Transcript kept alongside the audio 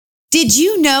Did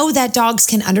you know that dogs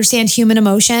can understand human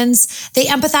emotions? They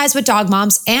empathize with dog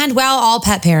moms and, well, all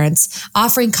pet parents,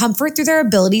 offering comfort through their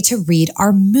ability to read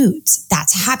our moods.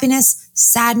 That's happiness,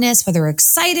 sadness, whether we're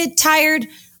excited, tired,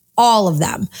 all of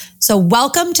them. So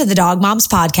welcome to the Dog Moms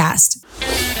Podcast.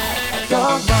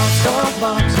 Dog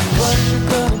moms, what you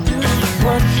gonna do?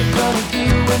 What you gonna do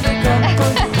when they come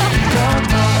for you? Dog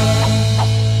moms.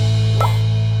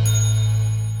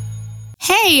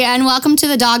 Hey, and welcome to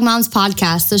the Dog Moms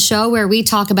Podcast, the show where we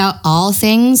talk about all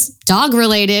things dog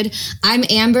related. I'm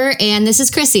Amber, and this is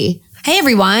Chrissy. Hey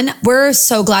everyone, we're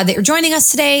so glad that you're joining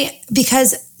us today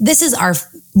because this is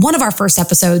one of our first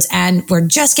episodes and we're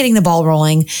just getting the ball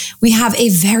rolling. We have a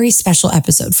very special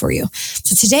episode for you.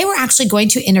 So today we're actually going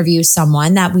to interview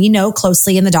someone that we know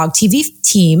closely in the Dog TV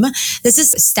team. This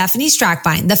is Stefanie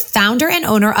Strackbein, the founder and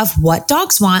owner of What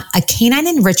Dogs Want, a canine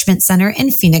enrichment center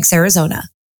in Phoenix, Arizona,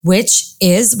 which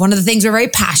is one of the things we're very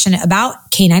passionate about,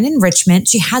 canine enrichment.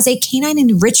 She has a canine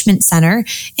enrichment center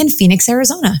in Phoenix,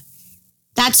 Arizona.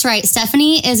 That's right.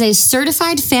 Stefanie is a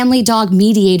certified family dog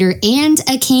mediator and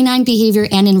a canine behavior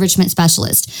and enrichment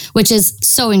specialist, which is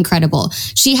so incredible.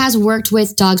 She has worked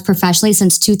with dogs professionally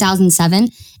since 2007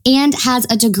 and has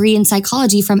a degree in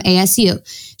psychology from ASU.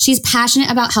 She's passionate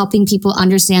about helping people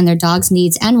understand their dog's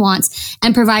needs and wants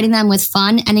and providing them with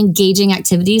fun and engaging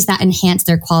activities that enhance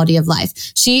their quality of life.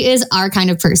 She is our kind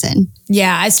of person.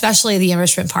 Yeah, especially the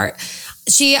enrichment part.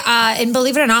 She, and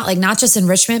believe it or not, like not just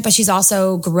enrichment, but she's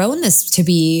also grown this to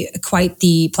be quite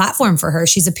the platform for her.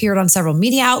 She's appeared on several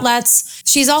media outlets.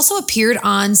 She's also appeared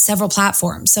on several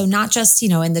platforms. So not just,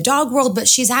 in the dog world, but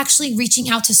she's actually reaching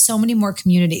out to so many more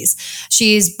communities.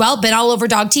 She's, been all over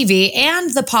Dog TV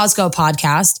and the Paws Go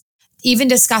podcast, even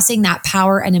discussing that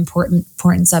power and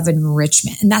importance of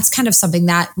enrichment. And that's kind of something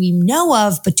that we know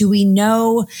of, but do we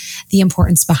know the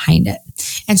importance behind it?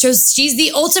 And so she's the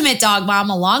ultimate dog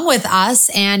mom along with us,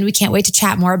 and we can't wait to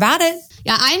chat more about it.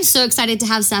 Yeah, I'm so excited to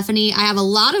have Stefanie. I have a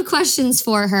lot of questions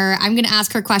for her. I'm going to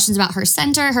ask her questions about her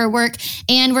center, her work,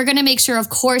 and we're going to make sure, of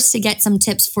course, to get some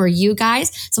tips for you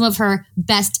guys, some of her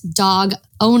best dog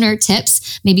owner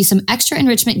tips, maybe some extra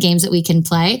enrichment games that we can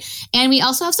play. And we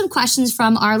also have some questions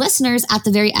from our listeners at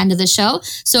the very end of the show.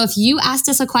 So if you asked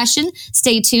us a question,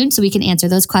 stay tuned so we can answer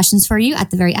those questions for you at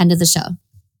the very end of the show.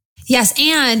 Yes.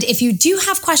 And if you do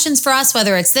have questions for us,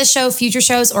 whether it's this show, future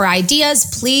shows, or ideas,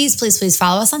 please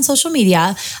follow us on social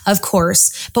media, of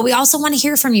course. But we also want to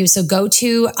hear from you. So go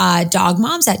to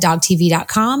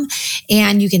dogmoms@dogtv.com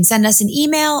and you can send us an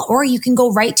email or you can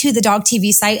go right to the Dog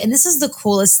TV site. And this is the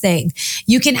coolest thing.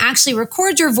 You can actually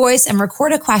record your voice and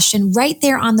record a question right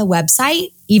there on the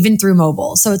website, even through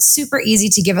mobile. So it's super easy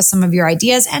to give us some of your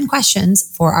ideas and questions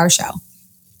for our show.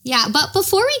 Yeah, but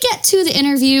before we get to the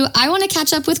interview, I want to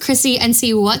catch up with Chrissy and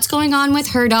see what's going on with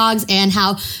her dogs and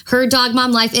how her dog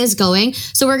mom life is going.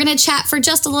 So we're going to chat for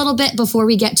just a little bit before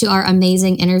we get to our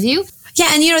amazing interview.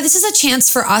 Yeah, and this is a chance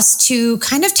for us to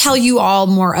kind of tell you all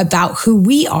more about who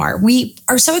we are. We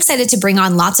are so excited to bring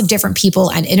on lots of different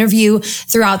people and interview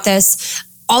throughout this,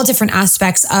 all different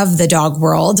aspects of the dog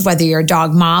world, whether you're a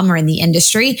dog mom or in the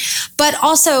industry, but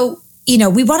also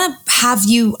we want to have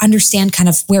you understand kind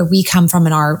of where we come from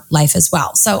in our life as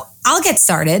well. So I'll get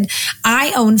started.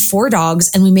 I own 4 dogs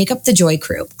and we make up the Joy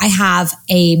Crew. I have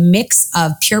a mix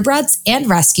of purebreds and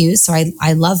rescues. So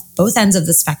I love both ends of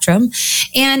the spectrum.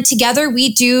 And together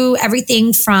we do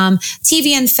everything from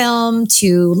TV and film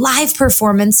to live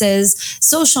performances,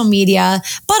 social media,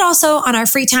 but also on our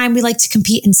free time, we like to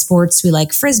compete in sports. We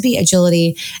like Frisbee,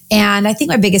 agility. And I think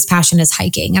my biggest passion is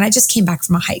hiking. And I just came back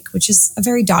from a hike, which is a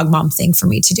very dog mom thing for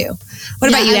me to do. What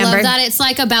about you, Amber? I love that. It's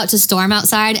like about to storm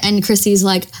outside and Chrissy's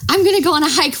like, I'm going to go on a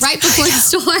hike right before the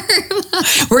storm.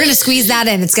 We're going to squeeze that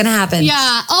in. It's going to happen.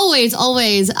 Yeah, always.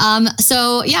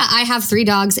 So yeah, I have 3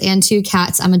 dogs and 2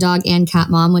 cats. I'm a dog and cat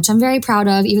mom, which I'm very proud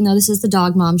of, even though this is the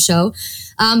Dog Mom show.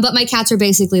 But my cats are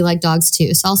basically like dogs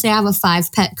too. So I'll say I have a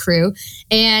 5-pet crew.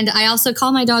 And I also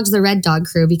call my dogs the Red Dog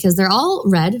Crew because they're all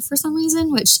red for some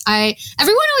reason, which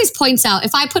everyone always points out.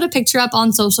 If I put a picture up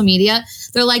on social media,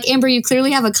 they're like, Amber, you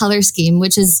clearly have a color scheme,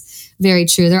 which is very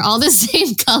true. They're all the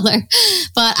same color.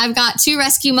 But I've got 2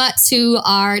 rescue mutts who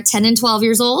are 10 and 12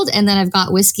 years old. And then I've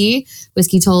got Whiskey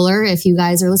Toller, if you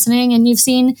guys are listening and you've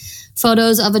seen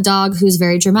photos of a dog who's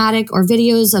very dramatic or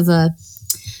videos of a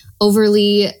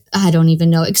overly,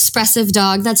 expressive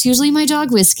dog. That's usually my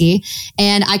dog, Whiskey.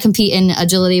 And I compete in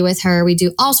agility with her. We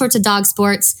do all sorts of dog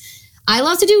sports. I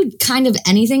love to do kind of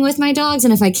anything with my dogs.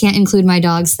 And if I can't include my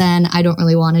dogs, then I don't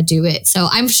really want to do it. So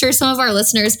I'm sure some of our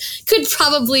listeners could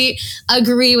probably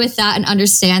agree with that and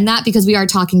understand that because we are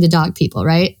talking to dog people,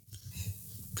 right?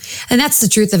 And that's the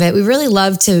truth of it. We really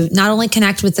love to not only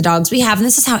connect with the dogs we have, and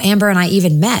this is how Amber and I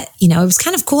even met. You know, it was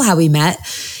kind of cool how we met.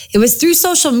 It was through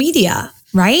social media,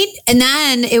 right? And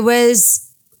then it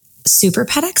was Super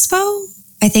Pet Expo,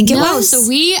 I think it was. So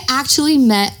we actually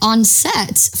met on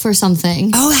set for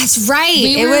something. Oh, that's right.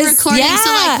 We were recording, so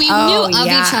like we knew of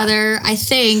yeah. each other, I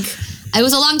think. It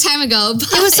was a long time ago.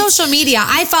 But it was social media.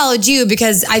 I followed you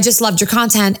because I just loved your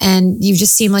content, and you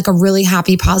just seem like a really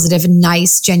happy, positive,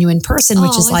 nice, genuine person,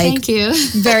 which is like thank you.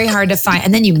 very hard to find.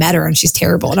 And then you met her and she's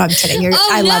terrible. No, I'm kidding.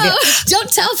 I love you.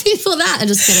 Don't tell people that. I'm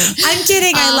just kidding. I'm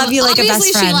kidding. I love you like a best friend.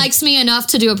 Obviously, she likes me enough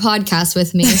to do a podcast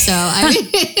with me. So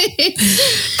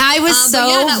I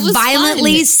was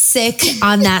violently sick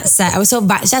on that set. I was so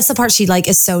that's the part she like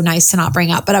is so nice to not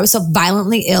bring up. But I was so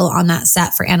violently ill on that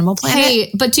set for Animal Planet.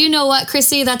 Hey, but do you know what,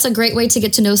 Chrissy? That's a great way to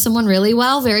get to know someone really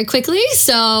well very quickly.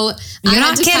 So You're I not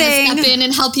had to kidding. kind of step in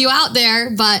and help you out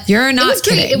there. But You're not it was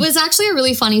kidding. great. It was actually a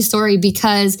really funny story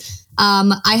because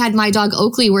I had my dog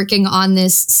Oakley working on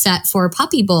this set for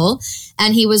Puppy Bowl,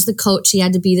 and he was the coach. He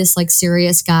had to be this like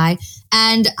serious guy.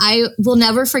 And I will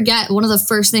never forget one of the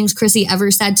first things Chrissy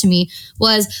ever said to me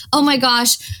was, "Oh my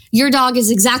gosh, your dog is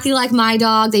exactly like my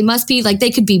dog. They must be like, they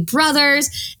could be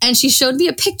brothers." And she showed me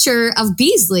a picture of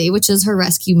Beasley, which is her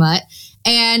rescue mutt.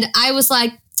 And I was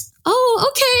like, oh,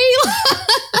 okay.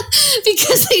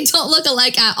 Because they don't look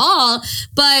alike at all.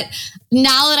 But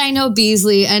now that I know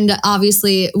Beasley, and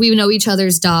obviously we know each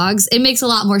other's dogs, it makes a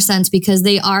lot more sense because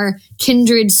they are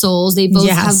kindred souls. They both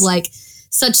have like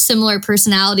such similar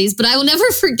personalities. But I will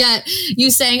never forget you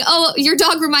saying, "Oh, your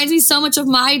dog reminds me so much of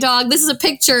my dog. This is a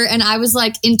picture." And I was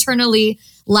like internally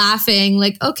laughing,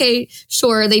 like, okay,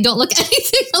 sure, they don't look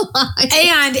anything alike.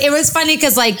 And it was funny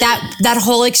because like that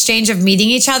whole exchange of meeting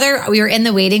each other, we were in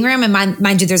the waiting room, and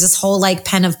mind you, there's this whole like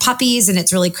pen of puppies, and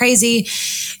it's really crazy.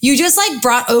 You just like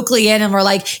brought Oakley in and we're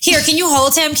like, "Here, can you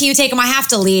hold him? Can you take him? I have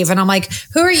to leave." And I'm like,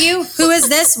 "Who are you? Who is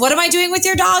this? What am I doing with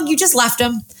your dog? You just left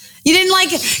him. You didn't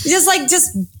like, you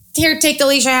just here, take the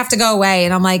leash. I have to go away."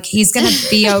 And I'm like, "He's going to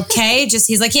be okay."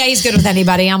 He's like, "Yeah, he's good with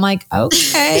anybody." I'm like,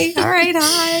 "Okay. All right.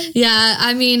 Hi." Yeah.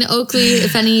 I mean, Oakley,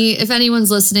 if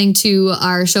anyone's listening to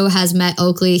our show has met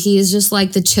Oakley, he is just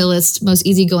like the chillest, most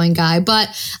easygoing guy. But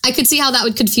I could see how that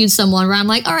would confuse someone where I'm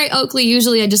like, all right, Oakley,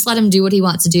 usually I just let him do what he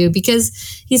wants to do because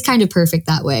he's kind of perfect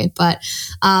that way. But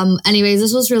anyways,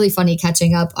 this was really funny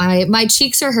catching up. My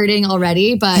cheeks are hurting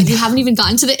already, but we haven't even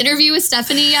gotten to the interview with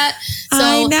Stefanie yet. So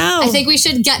I know. I think we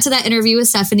should get to that interview with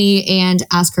Stefanie and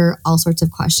ask her all sorts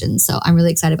of questions. So I'm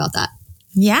really excited about that.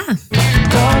 Yeah.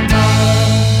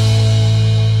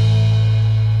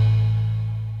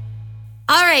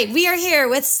 All right, we are here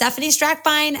with Stefanie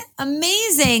Strackbein,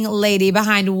 amazing lady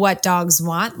behind What Dogs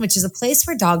Want, which is a place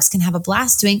where dogs can have a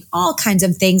blast doing all kinds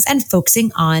of things and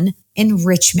focusing on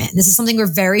enrichment. This is something we're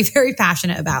very, very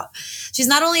passionate about. She's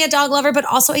not only a dog lover, but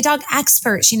also a dog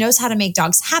expert. She knows how to make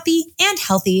dogs happy and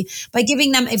healthy by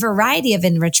giving them a variety of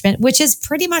enrichment, which is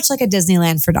pretty much like a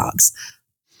Disneyland for dogs.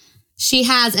 She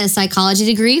has a psychology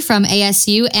degree from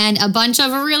ASU and a bunch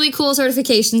of really cool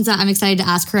certifications that I'm excited to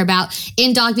ask her about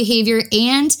in dog behavior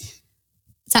and is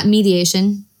that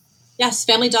mediation? Yes,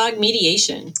 family dog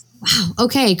mediation. Wow.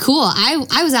 Okay, cool.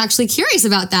 I was actually curious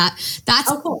about that.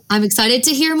 Cool. I'm excited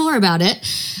to hear more about it.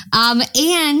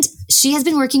 And she has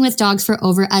been working with dogs for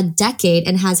over a decade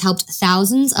and has helped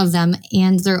thousands of them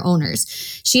and their owners.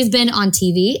 She's been on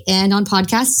TV and on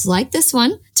podcasts like this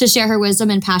one to share her wisdom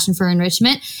and passion for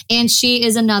enrichment. And she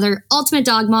is another ultimate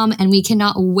dog mom, and we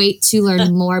cannot wait to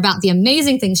learn more about the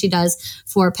amazing things she does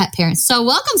for pet parents. So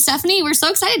welcome, Stefanie. We're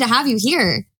so excited to have you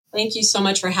here. Thank you so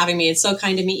much for having me. It's so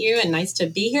kind to meet you and nice to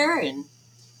be here, and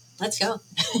let's go.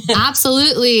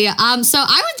 Absolutely. So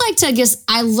I would like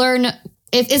to learn,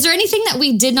 is there anything that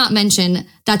we did not mention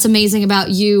that's amazing about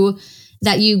you,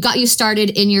 that got you started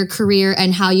in your career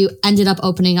and how you ended up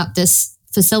opening up this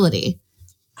facility?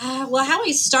 Well, how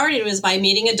I started was by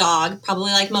meeting a dog,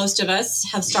 probably like most of us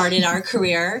have started our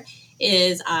career,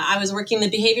 I was working in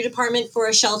the behavior department for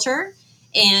a shelter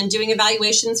and doing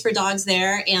evaluations for dogs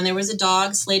there. And there was a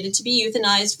dog slated to be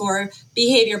euthanized for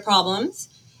behavior problems.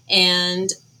 And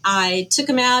I took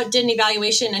him out, did an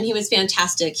evaluation, and he was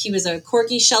fantastic. He was a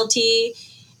Corgi Sheltie,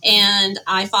 and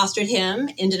I fostered him,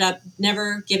 ended up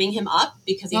never giving him up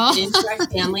because he fit into our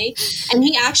family. And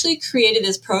he actually created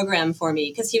this program for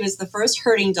me because he was the first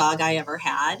herding dog I ever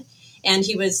had. And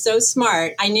he was so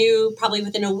smart. I knew probably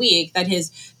within a week that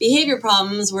his behavior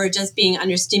problems were just being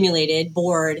understimulated,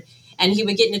 bored, and he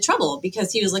would get into trouble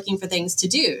because he was looking for things to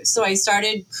do. So I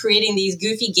started creating these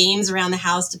goofy games around the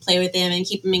house to play with him and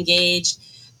keep him engaged,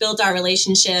 built our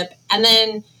relationship. And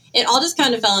then it all just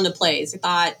kind of fell into place. I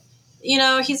thought,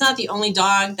 he's not the only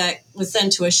dog that was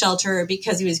sent to a shelter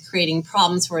because he was creating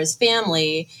problems for his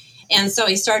family. And so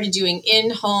I started doing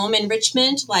in-home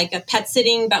enrichment, like a pet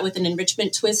sitting, but with an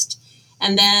enrichment twist.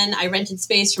 And then I rented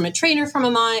space from a trainer from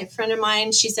a friend of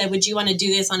mine. She said, would you want to do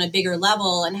this on a bigger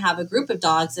level and have a group of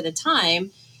dogs at a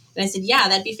time? And I said, yeah,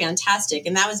 that'd be fantastic.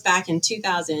 And that was back in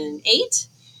 2008.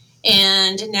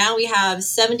 And now we have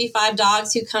 75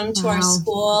 dogs who come to our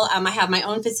school. I have my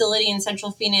own facility in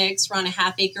Central Phoenix. We're on a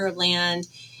half acre of land.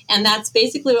 And that's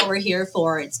basically what we're here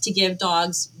for. It's to give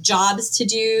dogs jobs to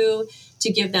do,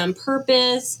 to give them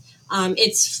purpose.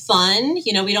 It's fun.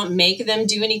 We don't make them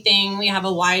do anything. We have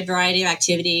a wide variety of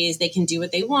activities. They can do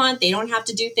what they want. They don't have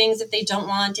to do things if they don't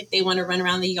want. If they want to run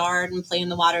around the yard and play in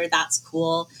the water, that's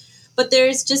cool. But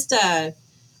there's just an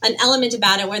element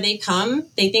about it where they come,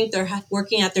 they think they're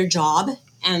working at their job,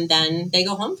 and then they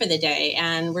go home for the day.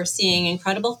 And we're seeing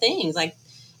incredible things, like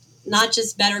not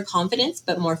just better confidence,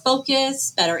 but more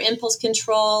focus, better impulse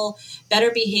control,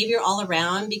 better behavior all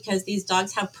around, because these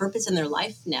dogs have purpose in their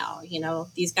life now.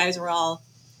 These guys are all,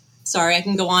 sorry, I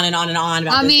can go on and on and on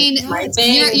about this.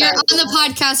 You're on the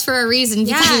podcast for a reason,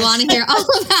 because we want to hear all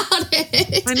about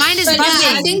it. My mind is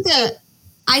buzzing.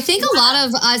 I think a lot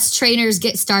of us trainers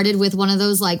get started with one of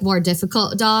those like more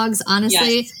difficult dogs.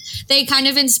 Honestly, They kind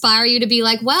of inspire you to be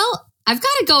like, well, I've got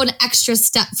to go an extra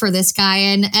step for this guy.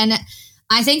 And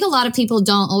I think a lot of people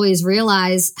don't always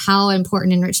realize how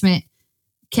important enrichment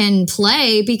can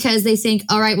play, because they think,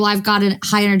 all right, well, I've got a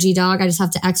high energy dog. I just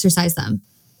have to exercise them.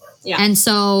 Yeah. And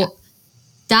so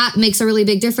that makes a really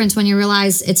big difference when you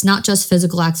realize it's not just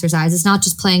physical exercise. It's not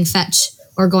just playing fetch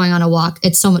or going on a walk.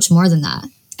 It's so much more than that.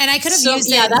 And I could have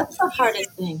used it. Yeah, that's the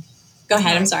hardest thing. Go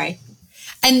ahead. I'm sorry.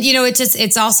 And,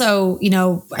 it's also,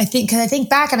 I think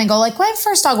back and I go like, my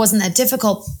first dog wasn't that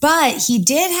difficult, but he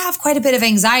did have quite a bit of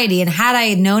anxiety. And had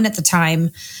I known at the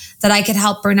time that I could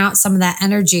help burn out some of that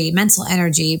energy, mental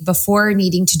energy, before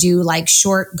needing to do like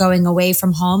short going away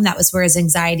from home, that was where his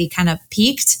anxiety kind of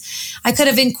peaked. I could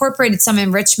have incorporated some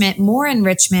more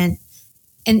enrichment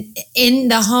and in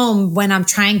the home when I'm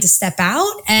trying to step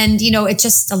out. And, it's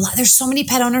just there's so many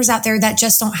pet owners out there that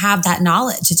just don't have that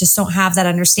knowledge. That just don't have that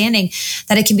understanding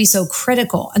that it can be so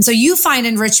critical. And so you find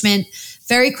enrichment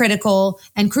very critical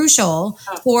and crucial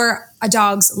for a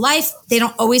dog's life. They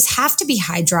don't always have to be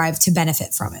high drive to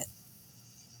benefit from it.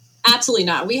 Absolutely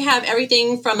not. We have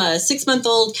everything from a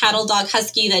 6-month-old cattle dog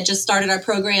husky that just started our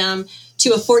program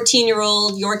to a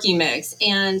 14-year-old Yorkie mix.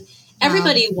 And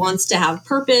everybody wants to have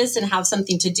purpose and have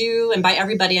something to do. And by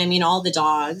everybody, I mean all the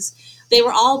dogs. They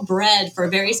were all bred for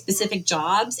very specific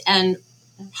jobs, and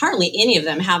hardly any of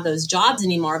them have those jobs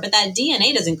anymore. But that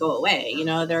DNA doesn't go away.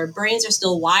 Their brains are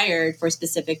still wired for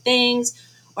specific things,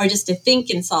 or just to think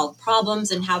and solve problems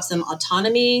and have some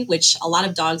autonomy, which a lot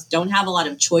of dogs don't have a lot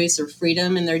of choice or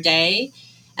freedom in their day.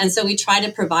 And so we try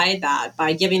to provide that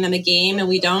by giving them a game, and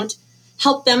we don't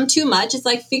help them too much. It's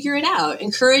like, figure it out.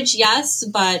 Encourage, yes,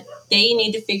 but they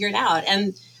need to figure it out.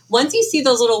 And once you see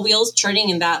those little wheels turning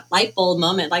in that light bulb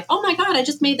moment, like, oh my God, I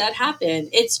just made that happen.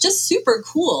 It's just super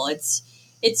cool.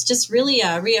 It's just really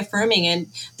reaffirming. And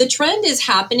the trend is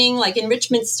happening, like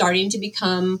enrichment's starting to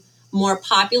become more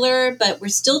popular, but we're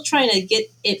still trying to get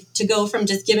it to go from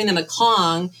just giving them a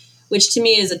Kong, which to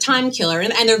me is a time killer.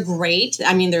 And they're great.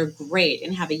 I mean, they're great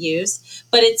and have a use,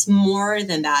 but it's more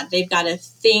than that. They've got to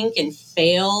think and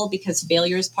fail, because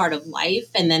failure is part of life.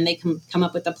 And then they can come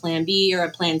up with a plan B or a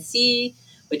plan C,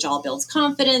 which all builds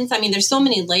confidence. I mean, there's so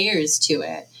many layers to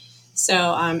it.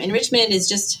 So enrichment is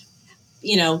just,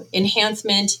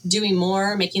 enhancement, doing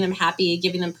more, making them happy,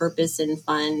 giving them purpose and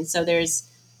fun. So there's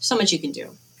so much you can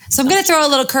do. So I'm going to throw a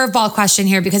little curveball question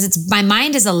here, because my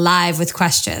mind is alive with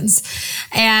questions.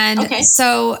 And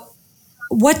so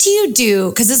what do you do?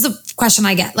 Because this is the question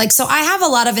I get. Like, so I have a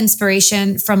lot of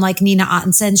inspiration from like Nina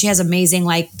Ottensen. She has amazing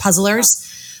like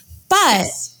puzzlers, but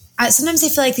sometimes I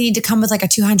feel like they need to come with like a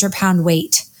 200-pound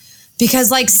weight, because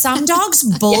like some dogs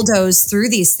bulldoze through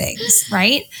these things,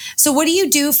 right? So what do you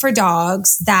do for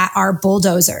dogs that are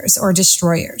bulldozers or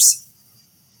destroyers?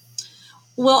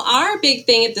 Well, our big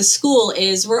thing at the school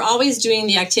is we're always doing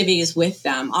the activities with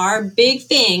them. Our big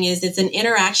thing is it's an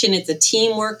interaction. It's a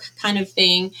teamwork kind of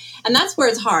thing. And that's where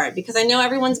it's hard, because I know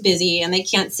everyone's busy and they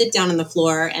can't sit down on the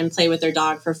floor and play with their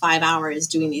dog for 5 hours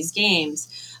doing these games.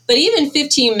 But even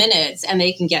 15 minutes and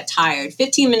they can get tired.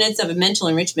 15 minutes of a mental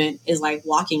enrichment is like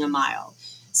walking a mile.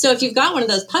 So if you've got one of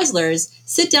those puzzlers,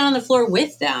 sit down on the floor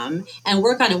with them and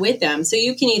work on it with them. So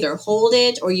you can either hold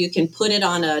it or you can put it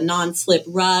on a non-slip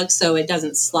rug so it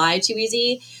doesn't slide too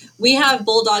easy. we have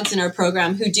bulldogs in our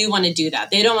program who do want to do that.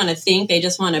 They don't want to think; they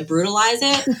just want to brutalize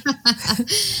it.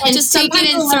 And just take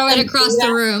it and throw it across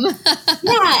the room.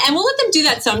 Yeah, and we'll let them do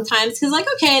that sometimes because, like,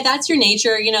 okay, that's your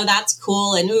nature. That's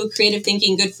cool, and ooh, creative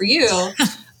thinking, good for you.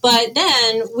 But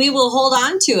then we will hold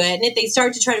on to it, and if they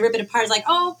start to try to rip it apart, it's like,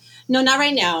 oh no, not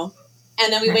right now.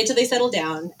 And then we wait till they settle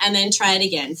down, and then try it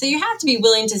again. So you have to be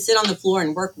willing to sit on the floor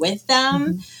and work with them.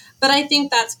 Mm-hmm. But I think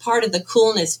that's part of the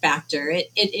coolness factor.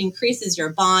 It increases your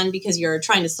bond because you're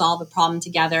trying to solve a problem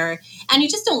together, and you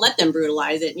just don't let them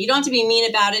brutalize it. You don't have to be mean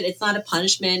about it. It's not a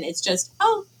punishment. It's just,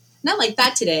 oh, not like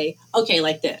that today. Okay,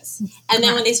 like this. And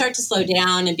then when they start to slow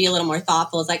down and be a little more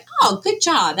thoughtful, it's like, oh, good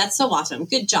job. That's so awesome.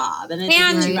 Good job. And then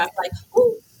you're like,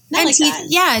 oh, not like that.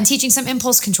 Yeah, and teaching some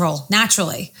impulse control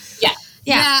naturally.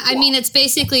 Yeah, I mean, it's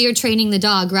basically you're training the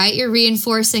dog, right? You're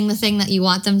reinforcing the thing that you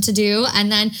want them to do.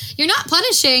 And then you're not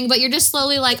punishing, but you're just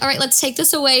slowly like, all right, let's take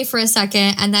this away for a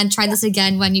second and then try this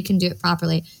again when you can do it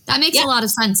properly. That makes a lot of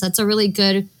sense. That's a really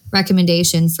good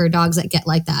recommendation for dogs that get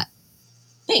like that.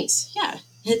 Thanks. Yeah.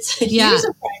 It's years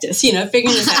of practice,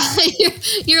 figuring this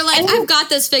out. You're like, I've got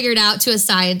this figured out to a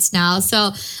science now.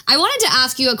 So I wanted to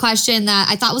ask you a question that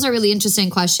I thought was a really interesting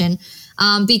question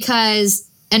because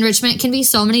enrichment can be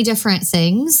so many different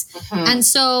things. Mm-hmm. And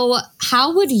so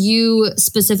how would you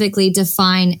specifically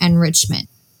define enrichment?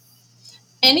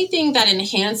 Anything that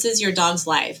enhances your dog's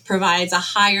life, provides a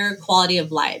higher quality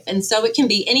of life. And so it can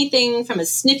be anything from a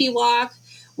sniffy walk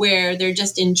where they're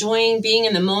just enjoying being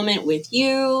in the moment with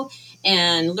you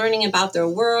and learning about their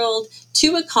world,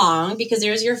 to a Kong, because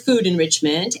there's your food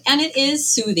enrichment, and it is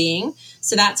soothing,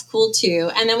 so that's cool too.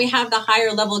 And then we have the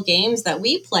higher level games that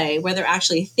we play where they're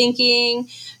actually thinking,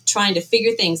 trying to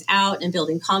figure things out and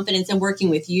building confidence and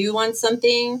working with you on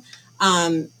something.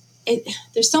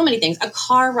 There's so many things. A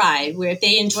car ride where if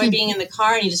they enjoy being in the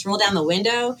car and you just roll down the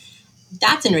window,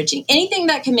 that's enriching. Anything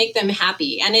that can make them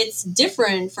happy, and it's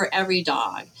different for every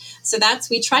dog. So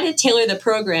we try to tailor the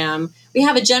program. We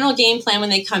have a general game plan when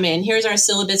they come in. Here's our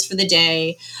syllabus for the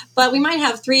day. But we might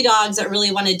have 3 dogs that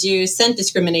really want to do scent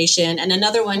discrimination and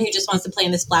another one who just wants to play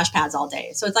in the splash pads all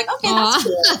day. So it's like, okay, that's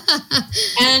cool.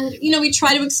 And, we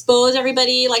try to expose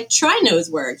everybody, like, try nose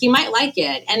work. You might like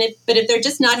it. But if they're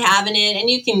just not having it, and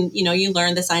you can, you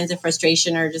learn the signs of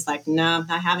frustration or just like, no, I'm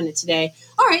not having it today.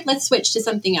 All right, let's switch to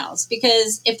something else.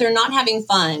 Because if they're not having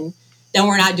fun, then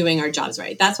we're not doing our jobs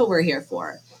right. That's what we're here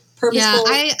for. Yeah,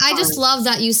 I just love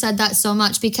that you said that so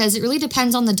much because it really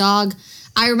depends on the dog.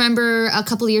 I remember a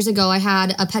couple of years ago, I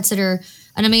had a pet sitter,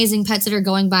 an amazing pet sitter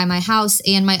going by my house,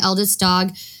 and my eldest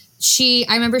dog, I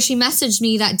remember she messaged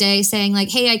me that day saying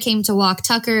like, hey, I came to walk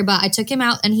Tucker, but I took him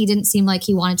out and he didn't seem like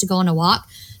he wanted to go on a walk.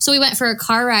 So we went for a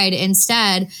car ride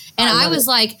instead. And I was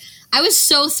like, I was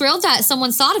so thrilled that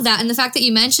someone thought of that. And the fact that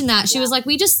you mentioned that, she was like,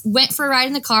 we just went for a ride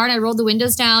in the car and I rolled the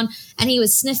windows down and he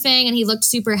was sniffing and he looked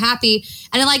super happy.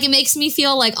 And it makes me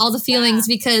feel like all the feelings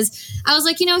because I was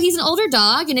like, he's an older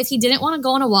dog. And if he didn't want to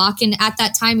go on a walk, and at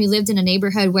that time we lived in a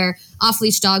neighborhood where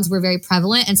off-leash dogs were very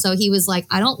prevalent. And so he was like,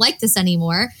 I don't like this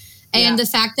anymore. And the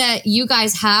fact that you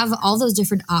guys have all those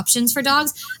different options for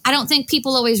dogs, I don't think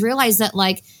people always realize that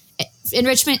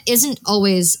enrichment isn't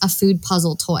always a food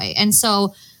puzzle toy. And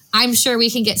so I'm sure we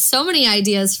can get so many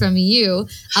ideas from you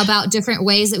about different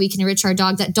ways that we can enrich our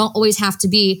dog that don't always have to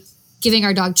be giving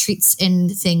our dog treats and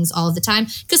things all the time.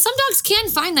 Because some dogs can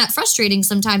find that frustrating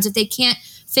sometimes if they can't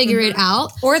figure it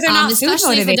out. Or they're not food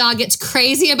especially motivated. If a dog gets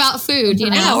crazy about food,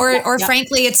 Or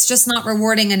frankly, it's just not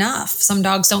rewarding enough. Some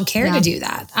dogs don't care to do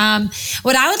that.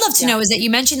 What I would love to know is that you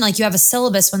mentioned you have a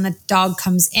syllabus when the dog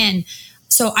comes in.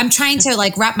 So I'm trying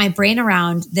to wrap my brain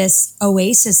around this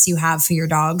oasis you have for your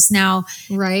dogs. Now,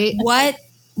 right?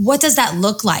 What does that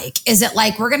look like? Is it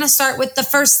we're going to start with the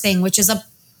first thing, which is a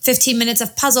 15 minutes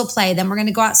of puzzle play, then we're going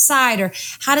to go outside? Or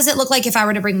how does it look like if I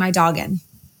were to bring my dog in?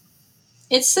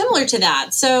 It's similar to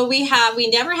that. So we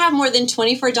never have more than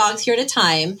 24 dogs here at a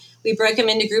time. We break them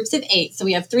into groups of 8. So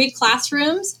we have 3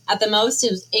 classrooms. At the most,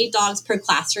 it was 8 dogs per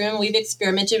classroom. We've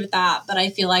experimented with that, but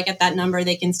I feel like at that number,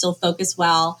 they can still focus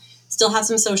well, still have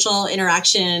some social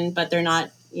interaction, but they're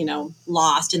not,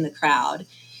 lost in the crowd.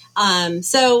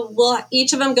 So we'll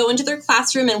each of them go into their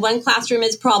classroom, and one classroom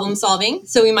is problem solving.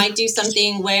 So we might do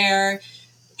something where,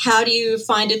 how do you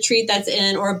find a treat that's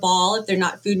in, or a ball if they're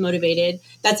not food motivated,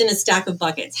 that's in a stack of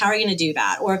buckets? How are you going to do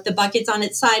that? Or if the bucket's on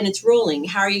its side and it's rolling,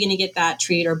 how are you going to get that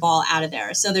treat or ball out of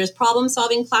there? So there's problem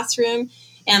solving classroom,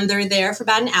 and they're there for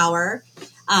about an hour.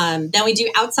 Then we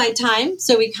do outside time.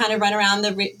 So we kind of run around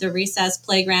the recess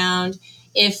playground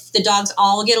If the dogs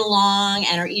all get along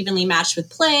and are evenly matched with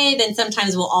play, then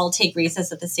sometimes we'll all take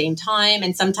recess at the same time.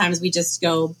 And sometimes we just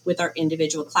go with our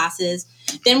individual classes.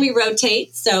 Then we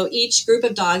rotate. So each group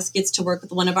of dogs gets to work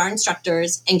with one of our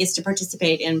instructors and gets to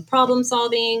participate in problem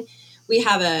solving. We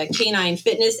have a canine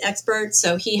fitness expert.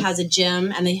 So he has a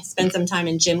gym and they spend some time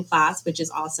in gym class, which is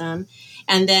awesome.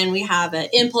 And then we have an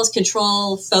impulse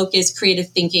control, focus, creative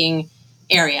thinking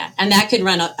area. And that could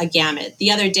run a gamut.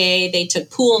 The other day, they took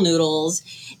pool noodles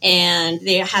and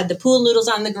they had the pool noodles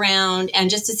on the ground and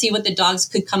just to see what the dogs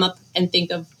could come up and think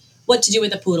of what to do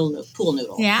with a pool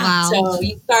noodle. Yeah. Wow. So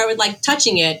you start with like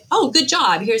touching it. Oh, good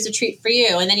job. Here's a treat for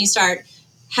you. And then you start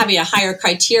having a higher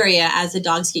criteria as the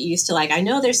dogs get used to like, I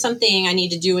know there's something I need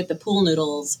to do with the pool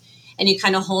noodles. And you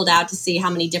kind of hold out to see how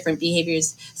many different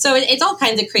behaviors. So it's all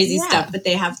kinds of crazy stuff, but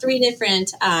they have 3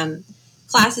 different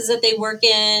classes that they work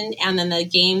in, and then the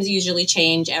games usually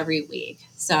change every week.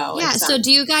 So yeah. So do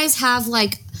you guys have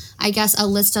like, I guess, a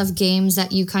list of games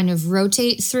that you kind of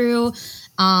rotate through?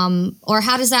 Or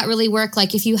how does that really work?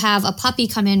 Like if you have a puppy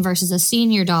come in versus a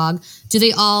senior dog, do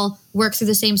they all work through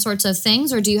the same sorts of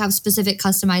things, or do you have specific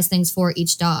customized things for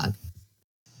each dog?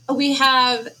 We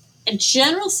have a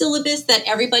general syllabus that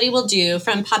everybody will do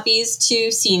from puppies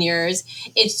to seniors.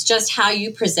 It's just how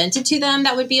you present it to them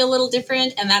that would be a little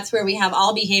different. And that's where we have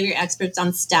all behavior experts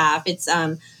on staff. It's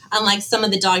unlike some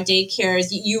of the dog daycares,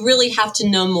 you really have to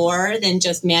know more than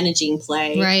just managing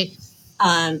play. Right.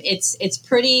 It's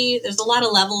pretty, there's a lot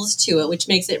of levels to it, which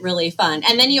makes it really fun.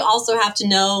 And then you also have to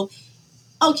know,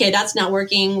 okay, that's not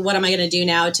working. What am I going to do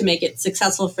now to make it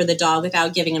successful for the dog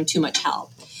without giving them too much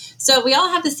help? So we all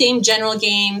have the same general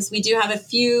games. We do have a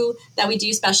few that we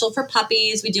do special for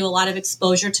puppies. We do a lot of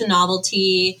exposure to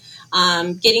novelty,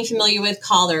 getting familiar with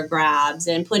collar grabs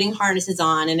and putting harnesses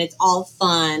on, and it's all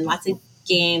fun. Lots of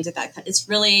games with that. It's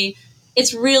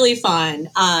really fun.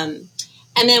 And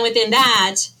then within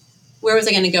that, where was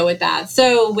I going to go with that?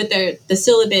 So with the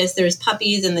syllabus, there's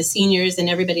puppies and the seniors, and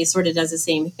everybody sort of does the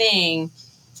same thing.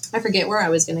 I forget where I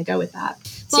was going to go with that.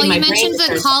 Well, you mentioned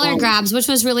the collar grabs, which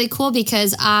was really cool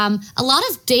because a lot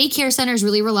of daycare centers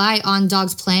really rely on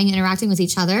dogs playing and interacting with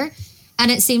each other.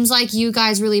 And it seems like you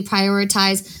guys really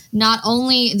prioritize not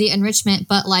only the enrichment,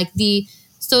 but like the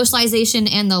socialization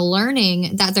and the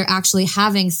learning that they're actually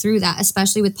having through that,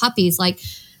 especially with puppies. Like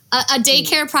a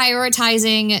daycare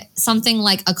prioritizing something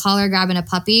like a collar grab and a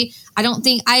puppy.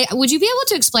 Would you be able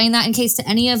to explain that in case to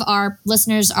any of our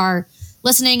listeners are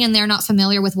listening and they're not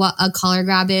familiar with what a collar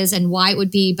grab is and why it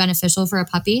would be beneficial for a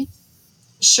puppy?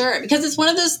 Sure, because it's one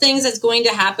of those things that's going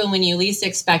to happen when you least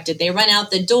expect it. They run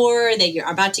out the door, they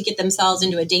are about to get themselves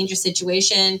into a dangerous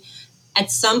situation.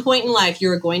 At some point in life,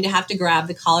 you're going to have to grab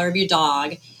the collar of your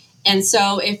dog. And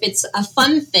so if it's a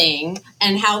fun thing,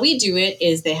 and how we do it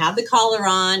is they have the collar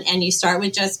on and you start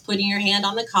with just putting your hand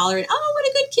on the collar and, oh, what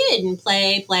a good kid, and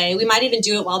play. We might even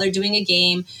do it while they're doing a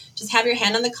game. Just have your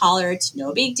hand on the collar. It's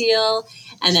no big deal.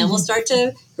 And then we'll start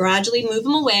to gradually move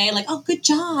them away. Like, oh, good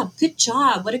job.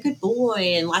 What a good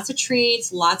boy. And lots of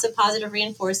treats, lots of positive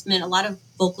reinforcement, a lot of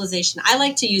vocalization. I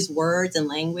like to use words and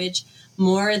language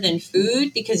more than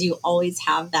food because you always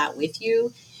have that with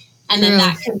you. And then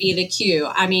that can be the cue.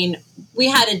 I mean, we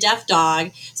had a deaf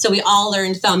dog, so we all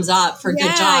learned thumbs up for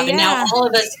good job. And now all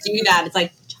of us do that. It's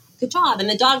like, good job. And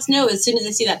the dogs know as soon as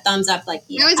they see that thumbs up, like,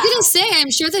 yeah. I was going to say, I'm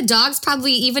sure the dogs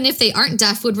probably, even if they aren't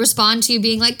deaf, would respond to you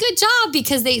being like, good job,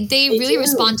 because they really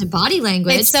respond to body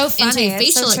language. It's so funny. And to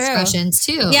facial expressions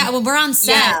too. Yeah, when we're on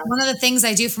set, one of the things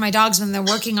I do for my dogs when they're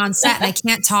working on set and I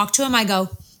can't talk to them, I go,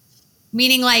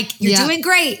 meaning like, you're doing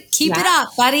great. Keep it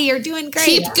up, buddy. You're doing great.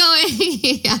 Keep going.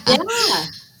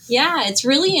 Yeah, it's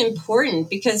really important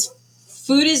because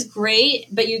food is great,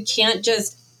 but you can't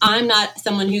just, I'm not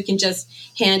someone who can just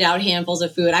hand out handfuls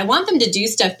of food. I want them to do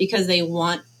stuff because they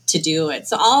want to do it.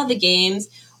 So all of the games,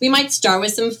 we might start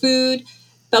with some food,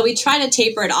 but we try to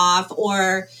taper it off,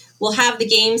 or we'll have the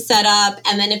game set up.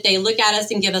 And then if they look at us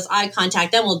and give us eye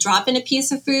contact, then we'll drop in a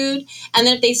piece of food. And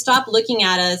then if they stop looking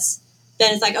at us,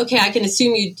 then it's like, okay, I can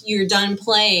assume you're done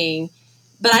playing,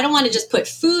 but I don't want to just put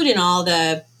food in all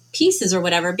the pieces or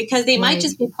whatever, because they might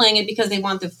just be playing it because they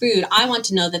want the food. I want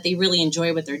to know that they really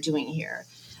enjoy what they're doing here.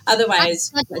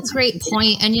 Otherwise, that's a great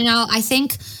point. And, I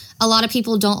think a lot of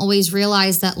people don't always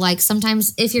realize that, like,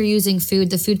 sometimes if you're using food,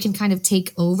 the food can kind of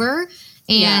take over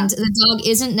and the dog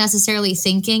isn't necessarily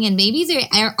thinking, and maybe they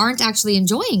aren't actually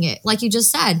enjoying it. Like you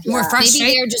just said, more frustrated.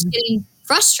 Maybe they're just getting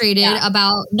frustrated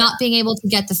about not being able to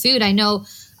get the food. I know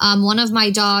one of my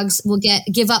dogs will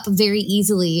give up very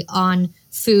easily on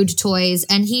food toys,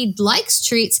 and he likes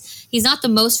treats. He's not the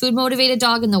most food motivated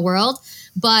dog in the world,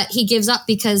 but he gives up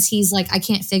because he's like, I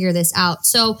can't figure this out.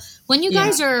 So when you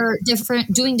guys are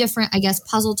doing different, I guess,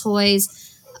 puzzle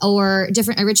toys or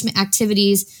different enrichment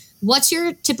activities, what's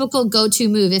your typical go-to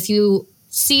move if you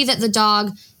see that the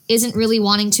dog isn't really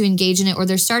wanting to engage in it, or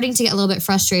they're starting to get a little bit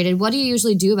frustrated? What do you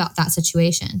usually do about that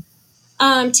situation?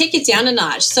 Take it down a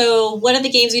notch. So one of the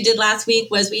games we did last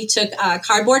week was we took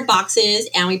cardboard boxes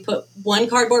and we put one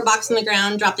cardboard box on the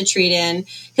ground, dropped the treat in,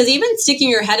 because even sticking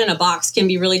your head in a box can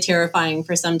be really terrifying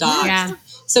for some dogs. Yeah.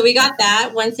 So we got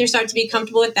that. Once they start to be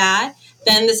comfortable with that,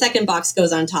 then the second box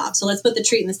goes on top. So let's put the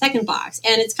treat in the second box.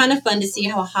 And it's kind of fun to see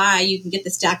how high you can get the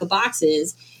stack of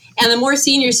boxes. And the more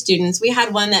senior students, we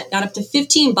had one that got up to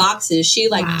 15 boxes. She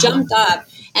jumped up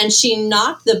and she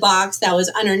knocked the box that was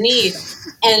underneath,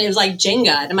 and it was like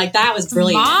Jenga. And I'm like, that was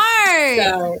brilliant.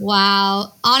 So,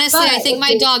 wow. Honestly, I think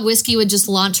my dog Whiskey would just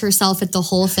launch herself at the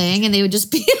whole thing, and they would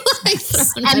just be like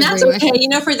thrown and that's everywhere. okay. You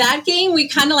know, for that game, we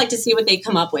kind of like to see what they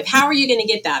come up with. How are you going to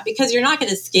get that? Because you're not going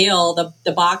to scale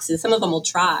the boxes. Some of them will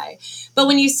try. But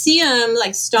when you see them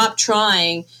like stop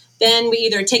trying, then we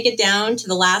either take it down to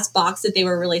the last box that they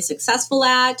were really successful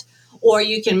at, or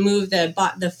you can move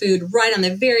the food right on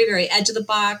the very, very edge of the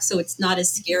box so it's not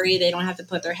as scary. They don't have to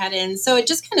put their head in. So it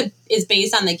just kind of is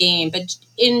based on the game. But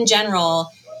in general,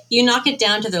 you knock it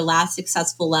down to their last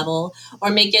successful level, or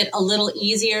make it a little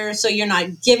easier so you're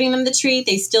not giving them the treat.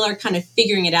 They still are kind of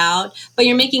figuring it out, but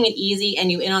you're making it easy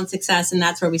and you end on success, and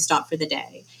that's where we stop for the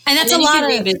day. And that's and a lot of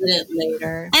revisit it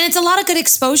later. And it's a lot of good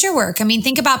exposure work. I mean,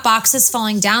 think about boxes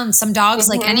falling down. Some dogs,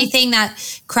 like anything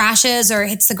that crashes or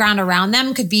hits the ground around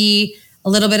them could be a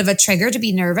little bit of a trigger to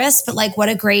be nervous, but like what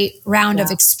a great round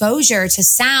of exposure to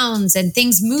sounds and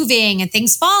things moving and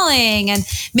things falling and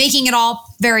making it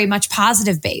all very much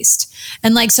positive based.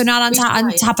 And like, so not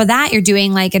on top of that, you're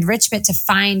doing like enrichment to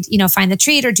find the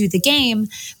treat or do the game,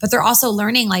 but they're also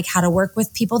learning like how to work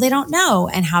with people they don't know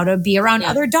and how to be around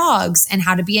other dogs and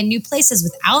how to be in new places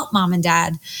without mom and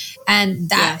dad. And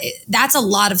that's a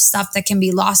lot of stuff that can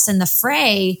be lost in the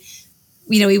fray.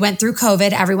 We went through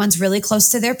COVID, everyone's really close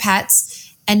to their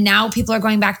pets. And now people are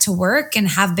going back to work and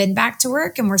have been back to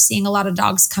work. And we're seeing a lot of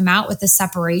dogs come out with the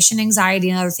separation anxiety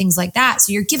and other things like that.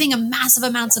 So you're giving a massive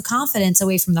amounts of confidence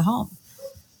away from the home.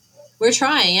 We're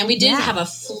trying. And we did have a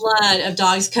flood of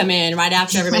dogs come in right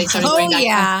after everybody started going back.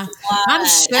 Yeah, I'm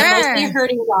sure. And mostly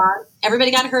herding dogs.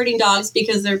 Everybody got herding dogs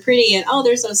because they're pretty and,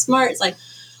 they're so smart. It's like,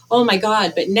 oh my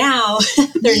God, but now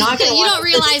they're not going to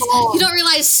You don't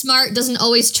realize smart doesn't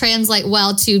always translate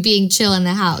well to being chill in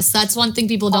the house. That's one thing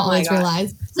people don't always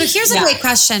realize. So here's a great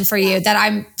question for you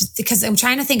because I'm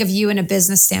trying to think of you in a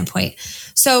business standpoint.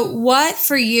 So what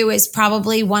for you is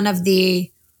probably one of the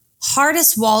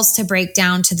hardest walls to break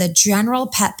down to the general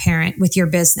pet parent with your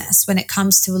business when it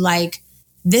comes to like,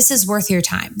 this is worth your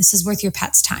time. This is worth your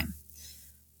pet's time.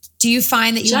 Do you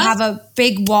find that you have a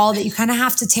big wall that you kind of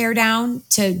have to tear down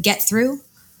to get through?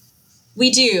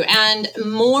 We do. And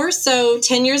more so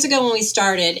 10 years ago when we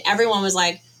started, everyone was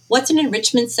like, what's an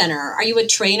enrichment center? Are you a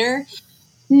trainer?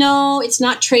 No, it's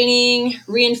not training,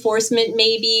 reinforcement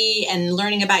maybe, and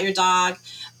learning about your dog.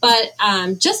 But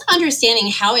just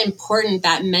understanding how important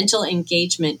that mental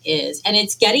engagement is. And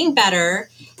it's getting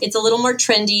better. It's a little more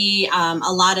trendy.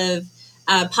 A lot of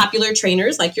popular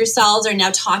trainers like yourselves are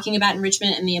now talking about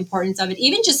enrichment and the importance of it.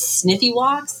 Even just sniffy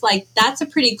walks, like that's a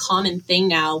pretty common thing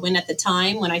now, when at the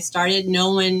time when I started,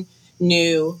 no one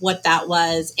knew what that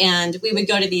was. And we would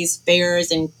go to these fairs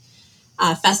and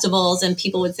festivals and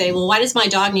people would say, well, why does my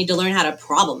dog need to learn how to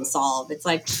problem solve? It's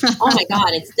like, oh my God,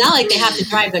 it's not like they have to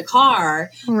drive the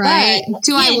car. Right.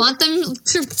 Do I want them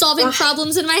solving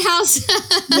problems in my house?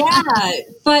 Yeah.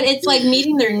 But it's like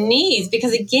meeting their needs,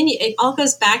 because again, it all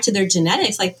goes back to their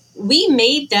genetics. Like we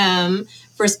made them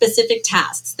for specific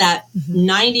tasks that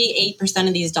 98%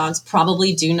 of these dogs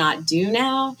probably do not do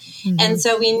now. And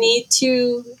so we need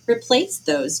to replace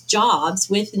those jobs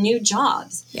with new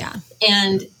jobs. Yeah.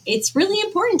 And it's really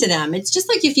important to them. It's just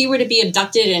like if you were to be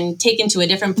abducted and taken to a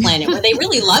different planet where they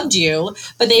really loved you,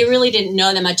 but they really didn't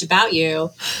know that much about you.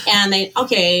 And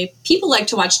people like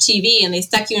to watch TV and they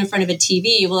stuck you in front of a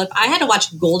TV. Well, if I had to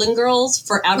watch Golden Girls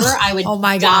forever, I would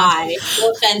die.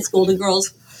 No offense, Golden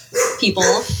Girls people.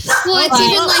 Well, it's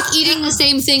even like eating the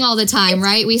same thing all the time,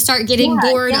 right? We start getting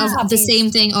bored of the same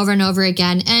thing over and over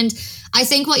again. And I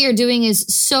think what you're doing is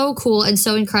so cool and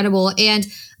so incredible. And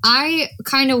I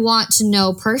kind of want to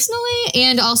know personally,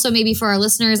 and also maybe for our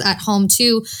listeners at home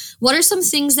too, what are some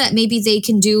things that maybe they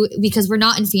can do? Because we're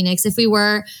not in Phoenix. If we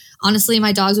were, honestly,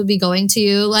 my dogs would be going to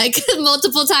you like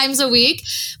multiple times a week.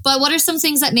 But what are some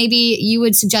things that maybe you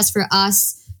would suggest for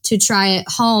us to try at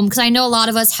home, because I know a lot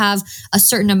of us have a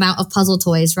certain amount of puzzle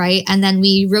toys, right? And then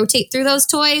we rotate through those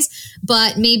toys,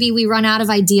 but maybe we run out of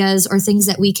ideas or things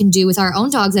that we can do with our own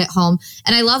dogs at home.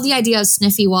 And I love the idea of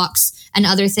sniffy walks and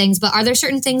other things, but are there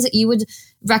certain things that you would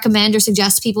recommend or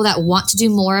suggest to people that want to do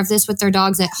more of this with their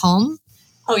dogs at home?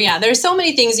 Oh, yeah. There's so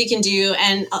many things you can do,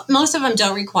 and most of them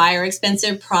don't require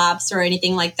expensive props or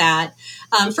anything like that.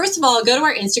 First of all, go to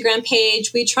our Instagram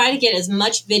page. We try to get as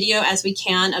much video as we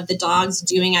can of the dogs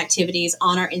doing activities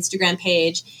on our Instagram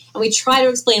page, and we try to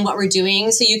explain what we're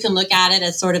doing so you can look at it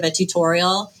as sort of a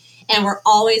tutorial. And we're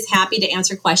always happy to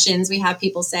answer questions. We have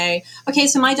people say, okay,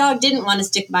 so my dog didn't want to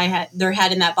stick their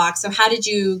head in that box. So how did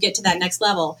you get to that next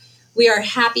level? We are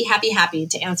happy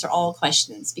to answer all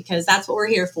questions, because that's what we're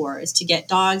here for, is to get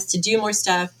dogs to do more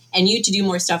stuff and you to do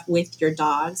more stuff with your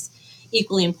dogs.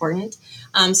 Equally important.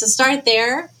 So start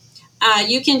there.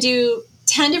 You can do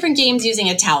 10 different games using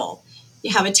a towel.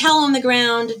 You have a towel on the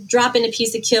ground, drop in a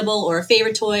piece of kibble or a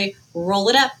favorite toy, roll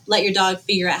it up, let your dog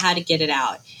figure out how to get it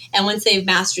out. And once they've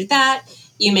mastered that,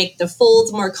 you make the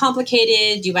folds more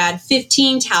complicated. You add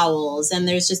 15 towels, and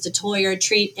there's just a toy or a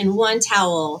treat in one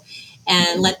towel,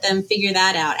 and let them figure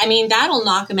that out. I mean, that'll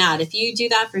knock them out. If you do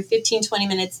that for 15, 20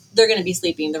 minutes, they're going to be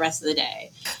sleeping the rest of the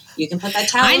day. You can put that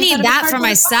towel. I need that for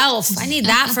myself. I need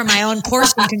that for my own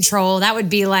portion control. That would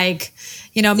be like,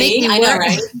 make me work. Know,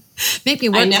 right? Make me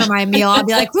work for my meal. I'll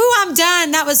be like, "Woo, I'm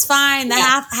done. That was fine. The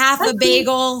half a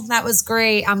bagel. That was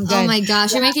great. I'm good." Oh my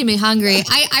gosh, you're making me hungry.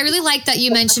 I really like that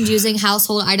you mentioned using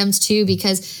household items too,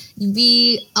 because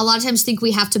we a lot of times think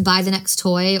we have to buy the next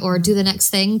toy or do the next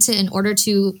thing in order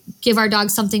to give our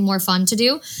dogs something more fun to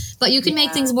do. But you can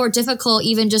make things more difficult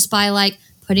even just by like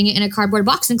putting it in a cardboard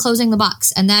box and closing the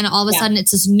box. And then all of a sudden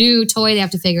it's this new toy they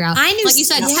have to figure out. I knew, like you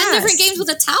said, 10 different games with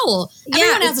a towel.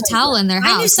 Everyone has a towel in their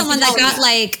house. I knew someone that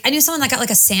got like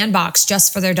a sandbox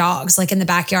just for their dogs, like in the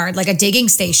backyard, like a digging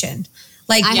station.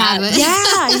 Like, I have it.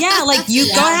 Yeah. Like you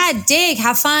go ahead, dig,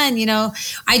 have fun.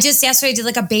 I just yesterday did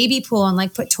like a baby pool and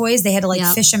like put toys. They had to like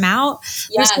fish them out.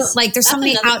 Yes. There's so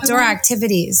many outdoor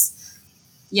activities.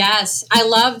 Yes. I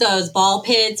love those ball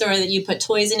pits, or that you put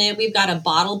toys in it. We've got a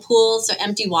bottle pool. So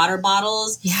empty water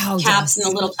bottles, caps and a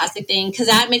little plastic thing. Cause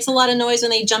that makes a lot of noise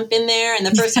when they jump in there. And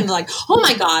the first time they're like, oh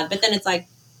my God. But then it's like,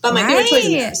 but my favorite toys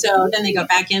in there. So then they go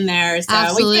back in there. So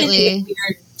absolutely. We kind of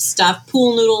weird stuff,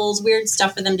 pool noodles, weird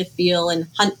stuff for them to feel and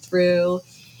hunt through.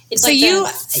 It's so like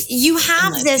you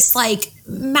have this like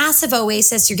massive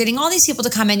oasis. You're getting all these people to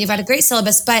come in. You've got a great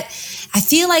syllabus, but I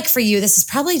feel like for you, this is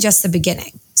probably just the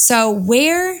beginning. So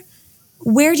where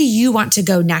do you want to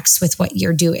go next with what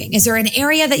you're doing? Is there an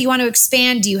area that you want to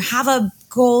expand? Do you have a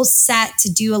goal set to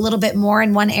do a little bit more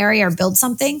in one area or build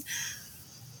something?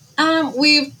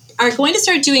 We are going to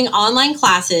start doing online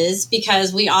classes,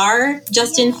 because we are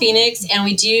just in Phoenix and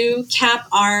we do cap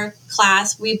our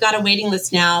class. We've got a waiting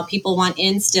list now. People want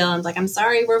in still. I'm like, I'm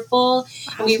sorry, we're full.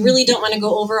 Wow. And we really don't want to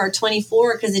go over our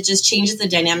 24 because it just changes the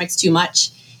dynamics too much.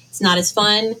 It's not as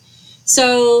fun.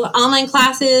 So online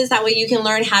classes, that way you can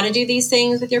learn how to do these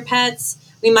things with your pets.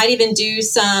 We might even do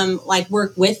some like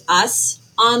work with us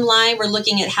online. We're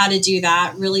looking at how to do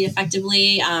that really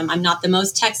effectively. I'm not the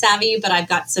most tech savvy, but I've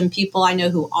got some people I know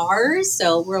who are.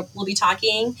 So we'll be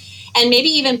talking, and maybe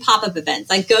even pop-up events.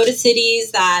 Like go to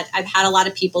cities that I've had a lot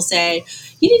of people say,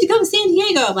 you need to go to San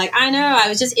Diego. I'm like, I know, I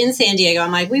was just in San Diego.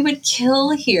 I'm like, we would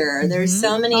kill here. There's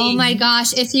so many. Oh my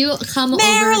gosh. If you come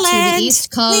Maryland, over to the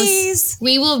East Coast, please.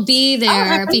 We will be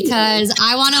there because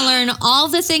I want to learn all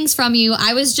the things from you.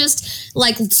 I was just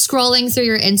like scrolling through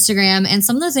your Instagram, and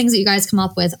some of the things that you guys come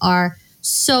up with are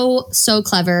so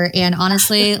clever. And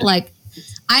honestly, like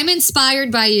I'm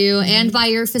inspired by you and by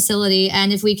your facility.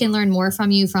 And if we can learn more from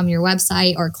you from your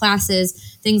website or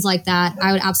classes, things like that,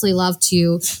 I would absolutely love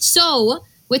to. So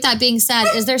with that being said,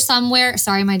 is there somewhere,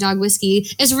 sorry, my dog Whiskey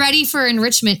is ready for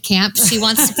enrichment camp. She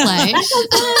wants to play.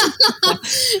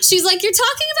 She's like, you're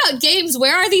talking about games.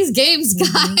 Where are these games,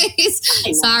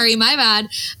 guys? Sorry, my bad.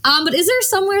 But is there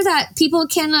somewhere that people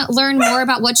can learn more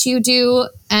about what you do,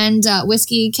 and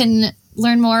Whiskey can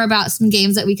learn more about some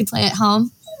games that we could play at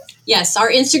home? Yes,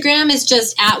 our Instagram is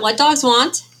just at What Dogs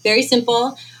Want. Very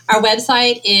simple. Our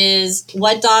website is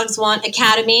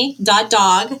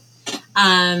whatdogswantacademy.dog.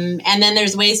 And then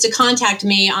there's ways to contact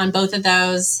me on both of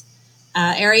those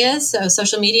areas, so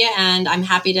social media, and I'm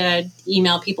happy to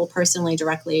email people personally,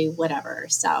 directly, whatever.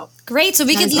 So great. So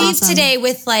we could leave awesome. today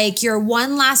with like your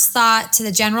one last thought to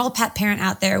the general pet parent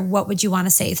out there. What would you want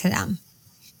to say to them?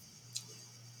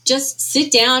 Just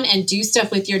sit down and do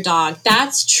stuff with your dog.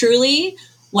 That's truly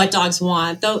what dogs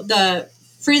want. The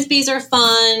Frisbees are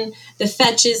fun. The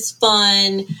fetch is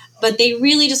fun. But they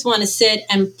really just want to sit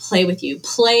and play with you.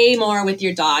 Play more with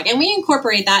your dog. And we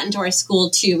incorporate that into our school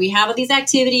too. We have all these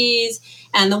activities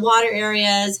and the water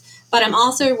areas. But I'm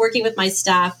also working with my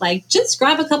staff, like, just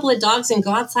grab a couple of dogs and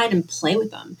go outside and play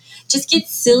with them. Just get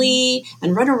silly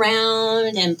and run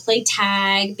around and play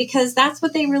tag, because that's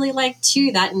what they really like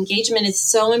too. That engagement is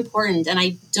so important. And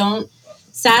I don't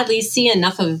sadly see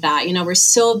enough of that. You know, we're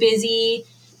so busy.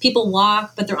 People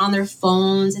walk, but they're on their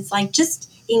phones. It's like, just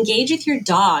engage with your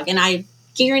dog. And I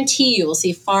guarantee you will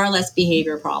see far less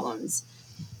behavior problems.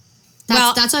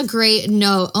 That's a great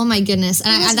note. Oh my goodness.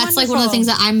 And that's like one of the things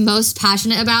that I'm most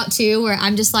passionate about too, where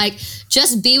I'm just like,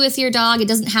 just be with your dog. It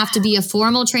doesn't have to be a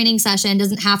formal training session. It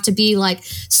doesn't have to be like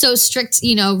so strict,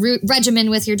 regimen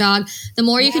with your dog. The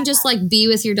more you can just like be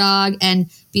with your dog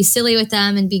and be silly with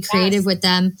them and be creative with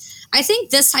them. I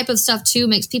think this type of stuff too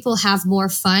makes people have more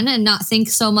fun and not think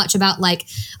so much about like,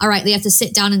 all right, they have to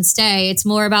sit down and stay. It's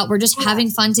more about we're just having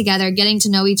fun together, getting to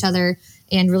know each other,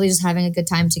 and really just having a good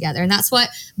time together. And that's what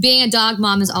being a dog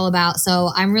mom is all about.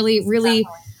 So I'm really, really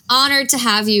honored to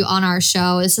have you on our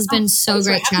show. This has been so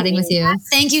great chatting with you.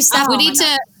 Thank you, Steph. We need to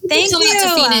come out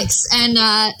to Phoenix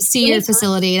and see your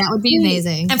facility. That would be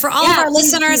amazing. And for all of our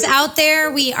listeners out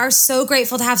there, we are so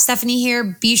grateful to have Stefanie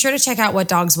here. Be sure to check out What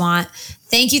Dogs Want.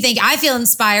 Thank you. I feel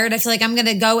inspired. I feel like I'm going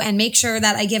to go and make sure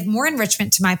that I give more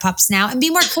enrichment to my pups now and be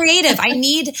more creative. I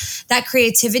need that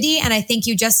creativity. And I think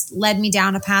you just led me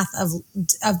down a path of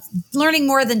learning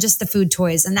more than just the food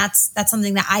toys. And that's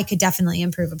something that I could definitely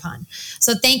improve upon.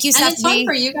 So thank you, Stefanie. And it's fun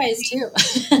for you guys too.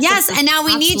 Yes. And now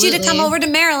we need you to come over to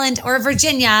Maryland or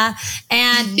Virginia.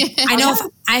 And I know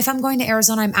if I'm going to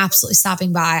Arizona, I'm absolutely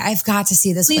stopping by. I've got to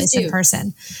see this place in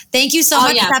person. Thank you so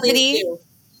much, Stefanie.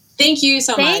 Thank you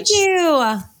so much. Thank you.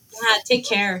 Yeah, take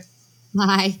care.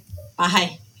 Bye.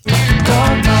 Bye.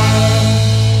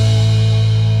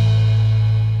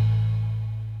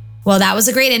 Well, that was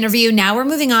a great interview. Now we're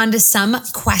moving on to some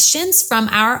questions from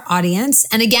our audience.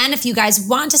 And again, if you guys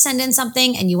want to send in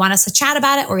something and you want us to chat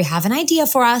about it or you have an idea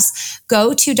for us,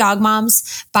 go to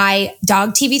Dogmoms by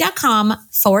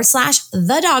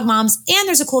dogtv.com/thedogmoms. And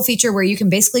there's a cool feature where you can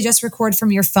basically just record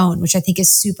from your phone, which I think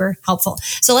is super helpful.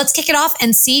 So let's kick it off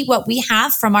and see what we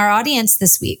have from our audience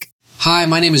this week. Hi,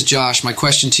 my name is Josh. My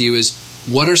question to you is,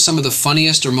 what are some of the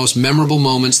funniest or most memorable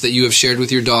moments that you have shared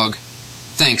with your dog?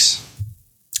 Thanks.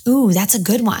 Ooh, that's a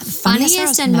good one.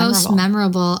 Funniest and most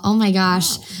memorable. Oh my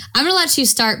gosh. I'm going to let you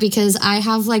start because I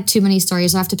have like too many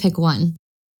stories. So I have to pick one.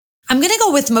 I'm going to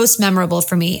go with most memorable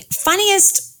for me.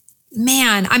 Funniest,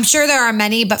 man, I'm sure there are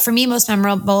many, but for me, most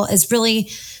memorable is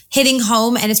really hitting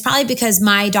home. And it's probably because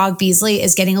my dog Beasley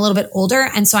is getting a little bit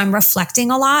older. And so I'm reflecting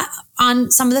a lot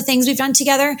on some of the things we've done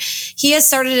together. He has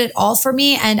started it all for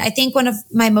me. And I think one of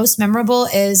my most memorable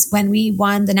is when we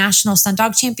won the National Stunt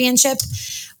Dog Championship.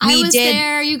 I was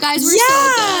there. You guys were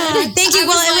so good. Thank you. It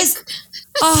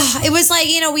was like,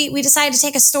 we decided to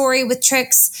take a story with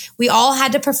tricks. We all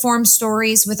had to perform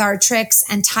stories with our tricks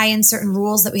and tie in certain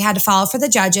rules that we had to follow for the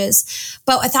judges.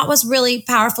 But what I thought was really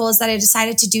powerful is that I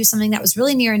decided to do something that was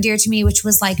really near and dear to me, which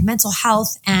was like mental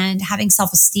health and having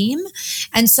self-esteem.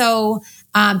 And so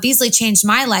Beasley changed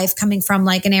my life, coming from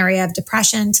like an area of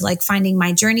depression to like finding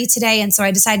my journey today. And so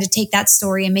I decided to take that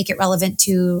story and make it relevant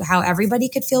to how everybody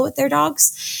could feel with their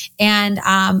dogs. And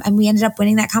we ended up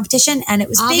winning that competition. And it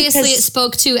was obviously it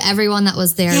spoke to everyone that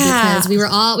was there because we were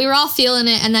all feeling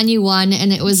it. And then you won,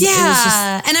 and it was,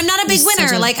 and I'm not a big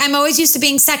winner. Like I'm always used to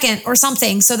being second or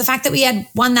something. So the fact that we had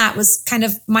won that was kind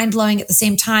of mind blowing at the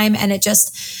same time. And it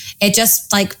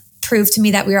just like proved to me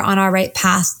that we were on our right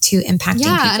path to impacting people.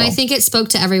 And I think it spoke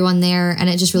to everyone there, and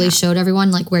it just really showed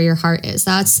everyone like where your heart is.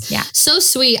 That's so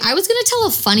sweet. I was going to tell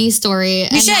a funny story.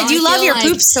 You should. You love your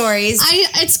poop stories.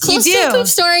 It's close to a poop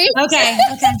story. Okay.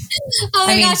 Oh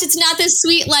my gosh, it's not this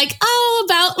sweet like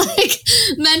about like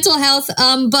mental health.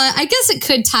 But I guess it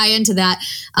could tie into that.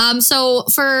 So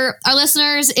for our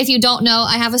listeners, if you don't know,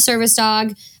 I have a service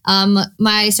dog.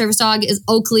 My service dog is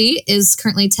Oakley, is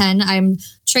currently 10. I'm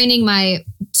training my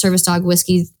service dog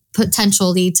Whiskey I'm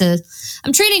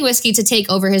training Whiskey to take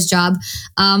over his job.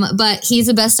 But he's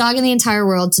the best dog in the entire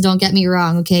world. So don't get me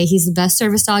wrong. Okay. He's the best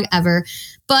service dog ever.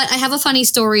 But I have a funny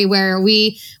story where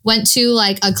we went to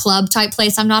like a club type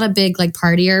place. I'm not a big like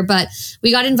partier, but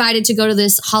we got invited to go to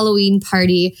this Halloween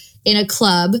party in a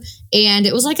club, and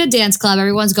it was like a dance club.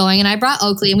 Everyone's going, and I brought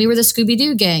Oakley, and we were the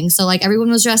Scooby-Doo gang. So like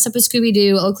everyone was dressed up as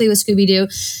Scooby-Doo. Oakley was Scooby-Doo.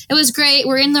 It was great.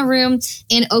 We're in the room,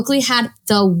 and Oakley had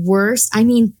the worst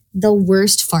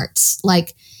farts.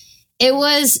 Like it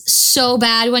was so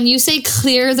bad. When you say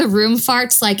clear the room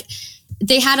farts, like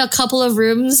they had a couple of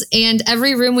rooms, and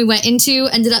every room we went into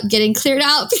ended up getting cleared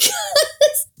out because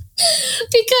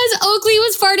Oakley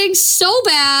was farting so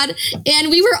bad, and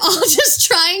we were all just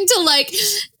trying to like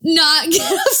not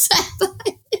get upset by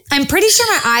it. I'm pretty sure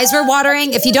my eyes were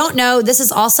watering. If you don't know, this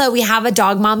is also, we have a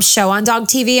Dog Mom show on Dog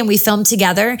TV and we filmed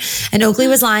together, and Oakley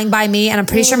was lying by me, and I'm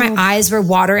pretty sure my eyes were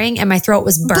watering and my throat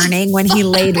was burning when he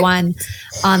laid one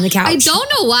on the couch. I don't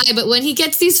know why, but when he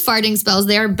gets these farting spells,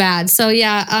 they are bad. So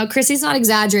yeah, Chrissy's not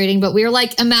exaggerating, but we were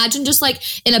like, imagine just like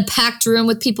in a packed room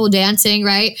with people dancing,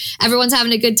 right? Everyone's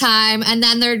having a good time, and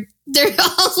then they're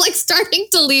all like starting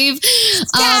to leave.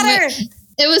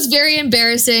 It was very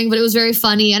embarrassing, but it was very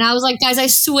funny. And I was like, guys, I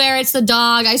swear it's the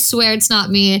dog. I swear it's not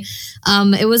me.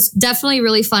 It was definitely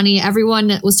really funny.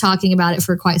 Everyone was talking about it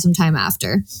for quite some time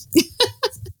after.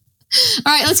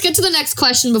 All right, let's get to the next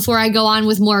question before I go on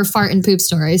with more fart and poop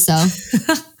stories. So,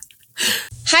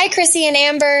 Hi, Chrissy and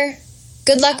Amber.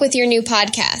 Good luck with your new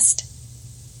podcast.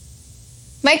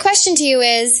 My question to you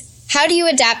is, how do you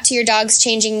adapt to your dog's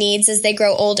changing needs as they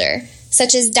grow older,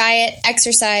 such as diet,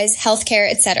 exercise, healthcare,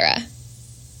 etc.?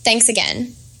 Thanks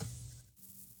again.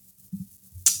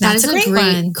 That's a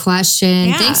great question.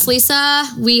 Yeah. Thanks, Lisa.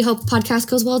 We hope the podcast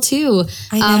goes well too.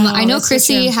 I know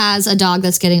Chrissy has a dog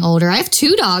that's getting older. I have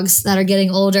 2 dogs that are getting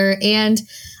older, and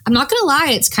I'm not going to lie,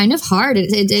 it's kind of hard.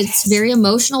 It's very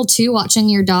emotional too, watching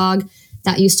your dog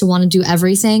that used to want to do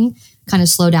everything kind of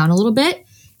slow down a little bit.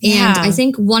 And I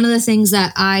think one of the things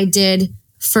that I did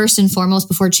first and foremost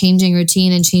before changing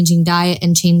routine and changing diet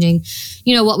and changing,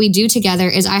 what we do together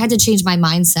is I had to change my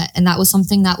mindset. And that was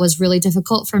something that was really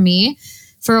difficult for me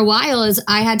for a while, is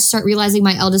I had to start realizing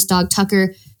my eldest dog,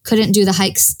 Tucker, couldn't do the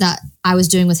hikes that I was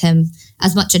doing with him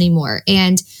as much anymore.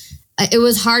 And it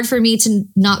was hard for me to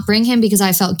not bring him because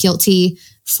I felt guilty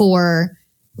for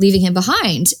leaving him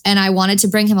behind. And I wanted to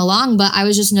bring him along, but I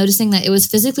was just noticing that it was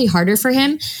physically harder for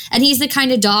him. And he's the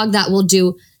kind of dog that will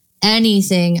do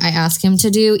anything I ask him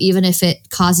to do, even if it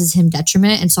causes him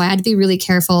detriment. And so I had to be really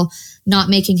careful not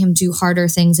making him do harder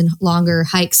things and longer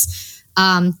hikes.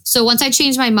 So once I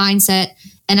changed my mindset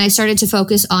and I started to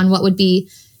focus on what would be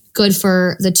good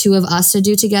for the 2 of us to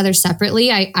do together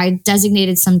separately, I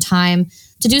designated some time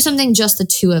to do something just the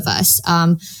 2 of us.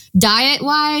 Diet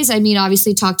wise,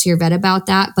 obviously talk to your vet about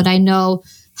that, but I know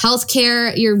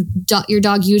healthcare, your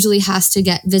dog usually has to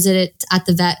get visited at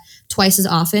the vet twice as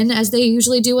often as they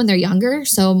usually do when they're younger.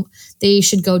 So they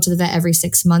should go to the vet every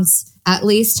 6 months at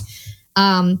least.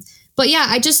 But yeah,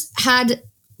 I just had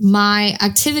my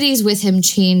activities with him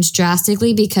change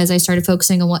drastically because I started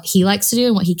focusing on what he likes to do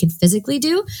and what he can physically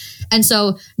do. And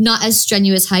so not as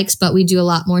strenuous hikes, but we do a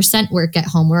lot more scent work at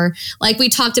home, where, like we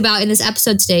talked about in this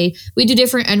episode today, we do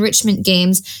different enrichment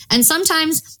games. And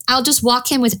sometimes I'll just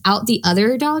walk him without the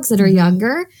other dogs that are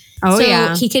younger.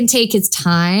 So he can take his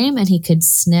time and he could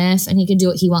sniff and he can do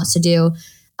what he wants to do.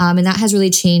 And that has really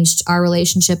changed our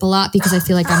relationship a lot because I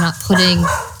feel like I'm not putting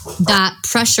that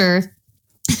pressure.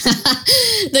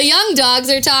 The young dogs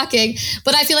are talking,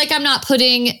 but I feel like I'm not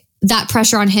putting that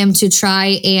pressure on him to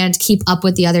try and keep up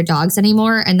with the other dogs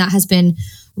anymore. And that has been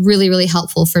really, really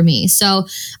helpful for me. So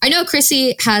I know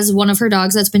Chrissy has one of her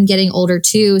dogs that's been getting older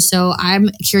too. So I'm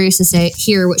curious to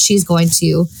hear what she's going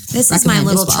to This is my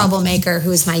little troublemaker,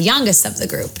 who's my youngest of the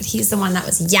group, but he's the one that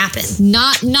was yapping.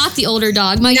 Not the older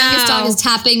dog. My youngest dog is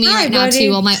tapping me now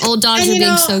too. Well, my old dogs are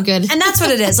being so good. And that's what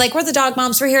it is. Like, we're the dog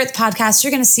moms. We're here at the podcast.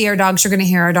 You're going to see our dogs. You're going to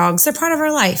hear our dogs. They're part of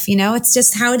our life. It's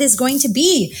just how it is going to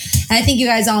be. And I think you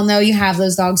guys all know you have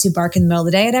those dogs who bark in the middle of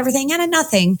the day at everything and at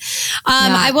nothing.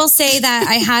 I will say that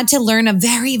I had to learn a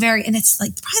very, very, and it's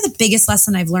like probably the biggest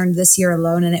lesson I've learned this year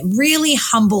alone. And it really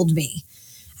humbled me.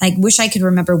 I wish I could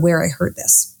remember where I heard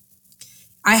this.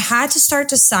 I had to start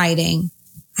deciding.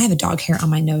 I have a dog hair on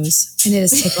my nose and it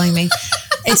is tickling me.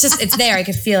 It's there. I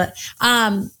could feel it.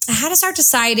 I had to start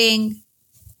deciding,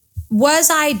 was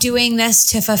I doing this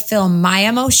to fulfill my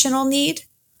emotional need?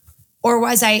 Or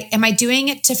am I doing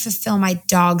it to fulfill my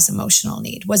dog's emotional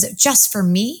need? Was it just for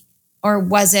me? Or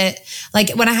was it like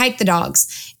when I hike the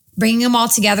dogs, bringing them all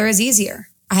together is easier.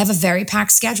 I have a very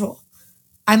packed schedule.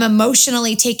 I'm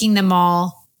emotionally taking them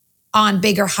all on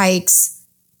bigger hikes.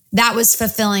 That was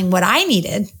fulfilling what I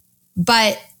needed.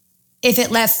 But if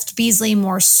it left Beasley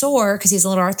more sore because he's a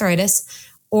little arthritis,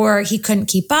 or he couldn't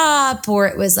keep up, or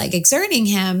it was like exerting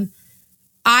him,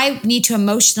 I need to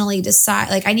emotionally decide,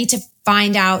 like I need to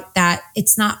find out that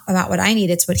it's not about what I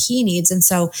need, it's what he needs. And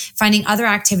so finding other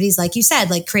activities, like you said,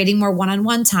 like creating more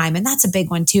one-on-one time. And that's a big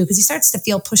one too, because he starts to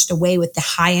feel pushed away with the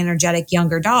high energetic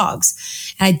younger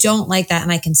dogs. And I don't like that.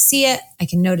 And I can see it, I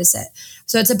can notice it.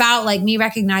 So it's about like me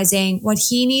recognizing what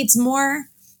he needs more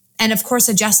and of course,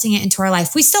 adjusting it into our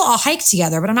life. We still all hike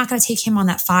together, but I'm not going to take him on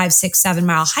that 5, 6, 7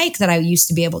 mile hike that I used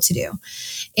to be able to do.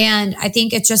 And I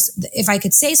think it's just, if I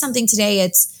could say something today,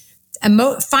 it's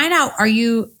find out,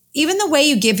 even the way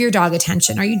you give your dog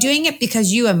attention, are you doing it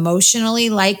because you emotionally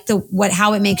like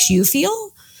how it makes you feel?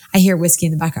 I hear Whiskey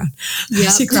in the background.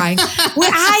 Yep. She's crying. Well,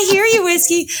 I hear you,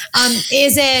 Whiskey.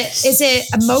 Is it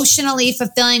emotionally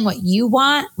fulfilling what you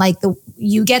want? Like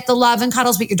you get the love and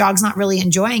cuddles, but your dog's not really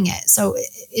enjoying it. So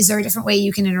is there a different way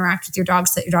you can interact with your dog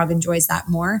so that your dog enjoys that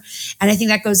more? And I think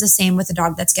that goes the same with a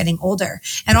dog that's getting older.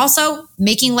 And also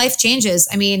making life changes.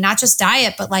 I mean, not just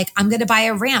diet, but like, I'm going to buy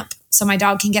a ramp so my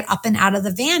dog can get up and out of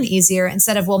the van easier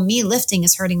instead of, me lifting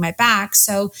is hurting my back.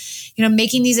 So,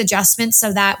 making these adjustments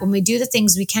so that when we do the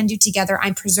things we can do together,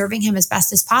 I'm preserving him as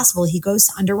best as possible. He goes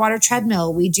to underwater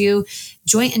treadmill. We do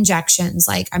joint injections.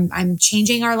 Like I'm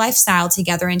changing our lifestyle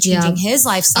together and changing his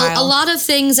lifestyle. A lot of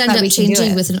things end up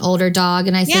changing with an older dog.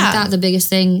 And I think that the biggest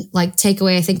thing, like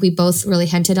takeaway, I think we both really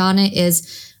hinted on it,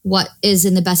 is what is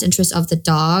in the best interest of the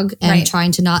dog, and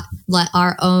trying to not let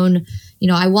our own,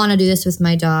 I want to do this with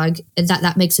my dog.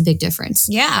 That makes a big difference.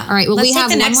 Yeah. All right. Well, we have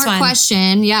one more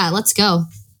question. Yeah, let's go.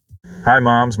 Hi,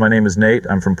 moms. My name is Nate.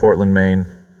 I'm from Portland, Maine.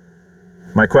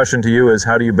 My question to you is,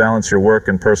 how do you balance your work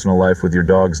and personal life with your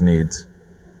dog's needs?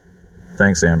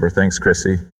 Thanks, Amber. Thanks,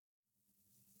 Chrissy.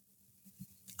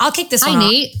 I'll kick this one off. Hi,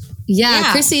 Nate.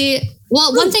 Yeah, Chrissy.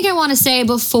 Well, one thing I want to say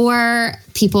before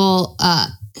people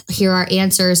hear our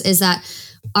answers is that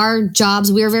our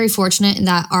jobs, we are very fortunate in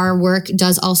that our work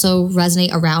does also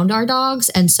resonate around our dogs.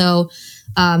 And so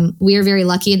we are very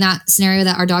lucky in that scenario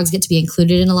that our dogs get to be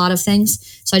included in a lot of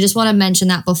things. So I just want to mention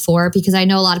that before, because I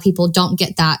know a lot of people don't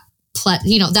get that,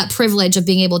 that privilege of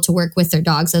being able to work with their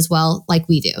dogs as well, like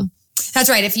we do. That's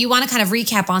right. If you want to kind of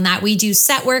recap on that, we do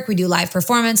set work, we do live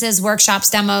performances, workshops,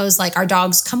 demos, like our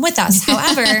dogs come with us.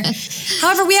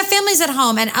 However, we have families at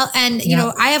home and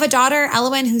I have a daughter,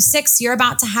 Elowen, who's 6. You're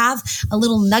about to have a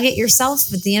little nugget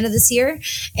yourself at the end of this year.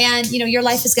 And, your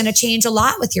life is going to change a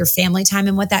lot with your family time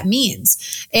and what that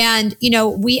means. And,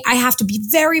 I have to be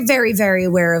very, very, very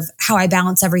aware of how I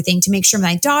balance everything to make sure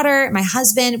my daughter, my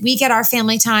husband, we get our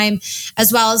family time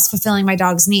as well as fulfilling my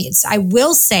dog's needs. I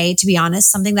will say, to be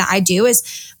honest, something that I do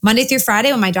is Monday through Friday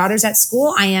when my daughter's at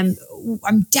school, I'm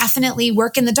definitely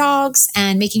working the dogs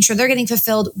and making sure they're getting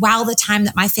fulfilled while the time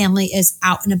that my family is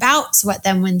out and about. So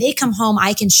then when they come home,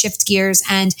 I can shift gears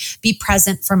and be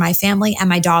present for my family, and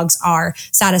my dogs are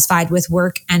satisfied with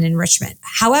work and enrichment.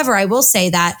 However, I will say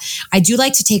that I do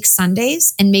like to take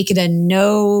Sundays and make it a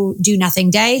no do nothing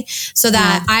day so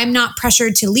that I'm not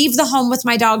pressured to leave the home with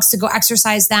my dogs to go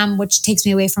exercise them, which takes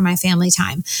me away from my family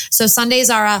time. So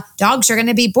Sundays are dogs, you're going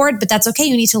to be bored, but that's okay.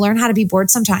 You need to learn how to be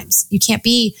bored sometimes. You can't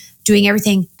be doing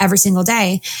everything every single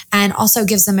day, and also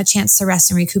gives them a chance to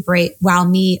rest and recuperate while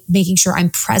me making sure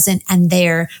I'm present and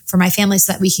there for my family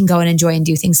so that we can go and enjoy and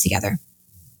do things together.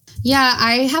 Yeah,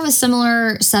 I have a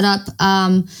similar setup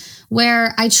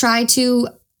where I try to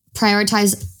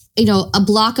prioritize a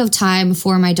block of time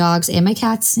for my dogs and my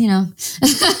cats,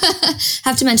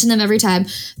 have to mention them every time,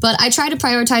 but I try to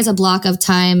prioritize a block of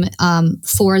time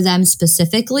for them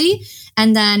specifically.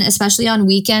 And then especially on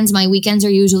weekends, my weekends are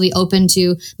usually open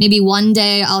to maybe one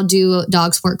day I'll do a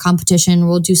dog sport competition,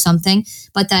 we'll do something,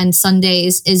 but then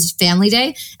Sundays is family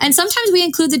day. And sometimes we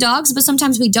include the dogs, but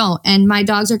sometimes we don't. And my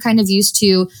dogs are kind of used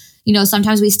to,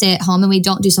 sometimes we stay at home and we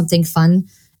don't do something fun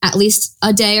at least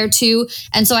a day or two.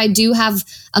 And so I do have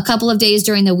a couple of days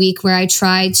during the week where I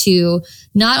try to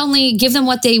not only give them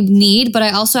what they need, but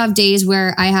I also have days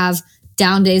where I have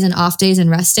down days and off days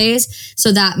and rest days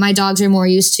so that my dogs are more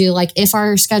used to, like, if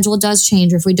our schedule does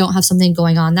change or if we don't have something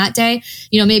going on that day,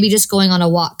 maybe just going on a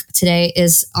walk today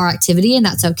is our activity, and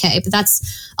that's okay. But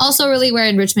that's also really where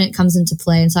enrichment comes into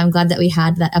play. And so I'm glad that we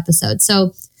had that episode.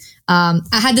 So I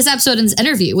had this episode in this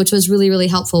interview, which was really, really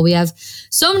helpful. We have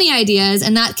so many ideas,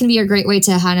 and that can be a great way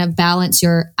to kind of balance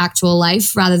your actual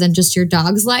life rather than just your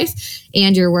dog's life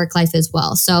and your work life as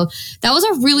well. So that was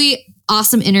a really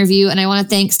awesome interview. And I want to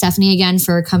thank Stefanie again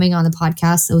for coming on the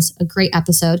podcast. It was a great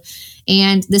episode.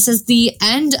 And this is the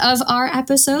end of our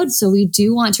episode. So we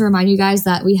do want to remind you guys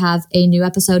that we have a new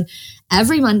episode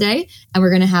every Monday, and we're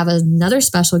going to have another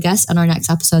special guest on our next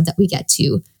episode that we get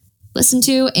to listen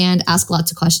to and ask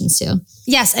lots of questions to.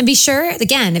 Yes. And be sure,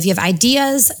 again, if you have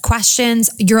ideas, questions,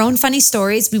 your own funny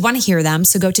stories, we want to hear them.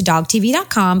 So go to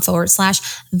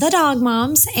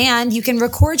dogtv.com/thedogmoms, and you can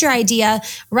record your idea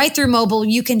right through mobile.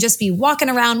 You can just be walking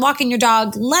around, walking your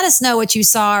dog. Let us know what you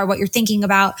saw or what you're thinking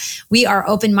about. We are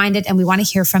open-minded and we want to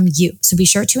hear from you. So be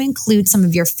sure to include some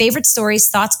of your favorite stories,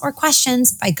 thoughts, or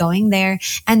questions by going there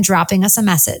and dropping us a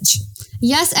message.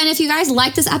 Yes, and if you guys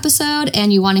like this episode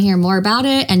and you want to hear more about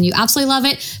it and you absolutely love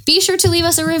it, be sure to leave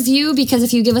us a review, because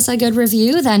if you give us a good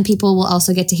review, then people will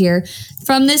also get to hear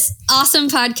from this awesome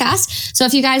podcast. So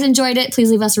if you guys enjoyed it, please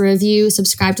leave us a review,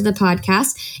 subscribe to the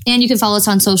podcast, and you can follow us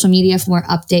on social media for more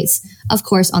updates, of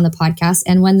course, on the podcast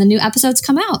and when the new episodes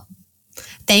come out.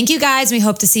 Thank you guys. We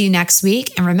hope to see you next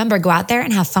week. And remember, go out there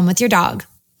and have fun with your dog.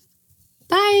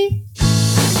 Bye.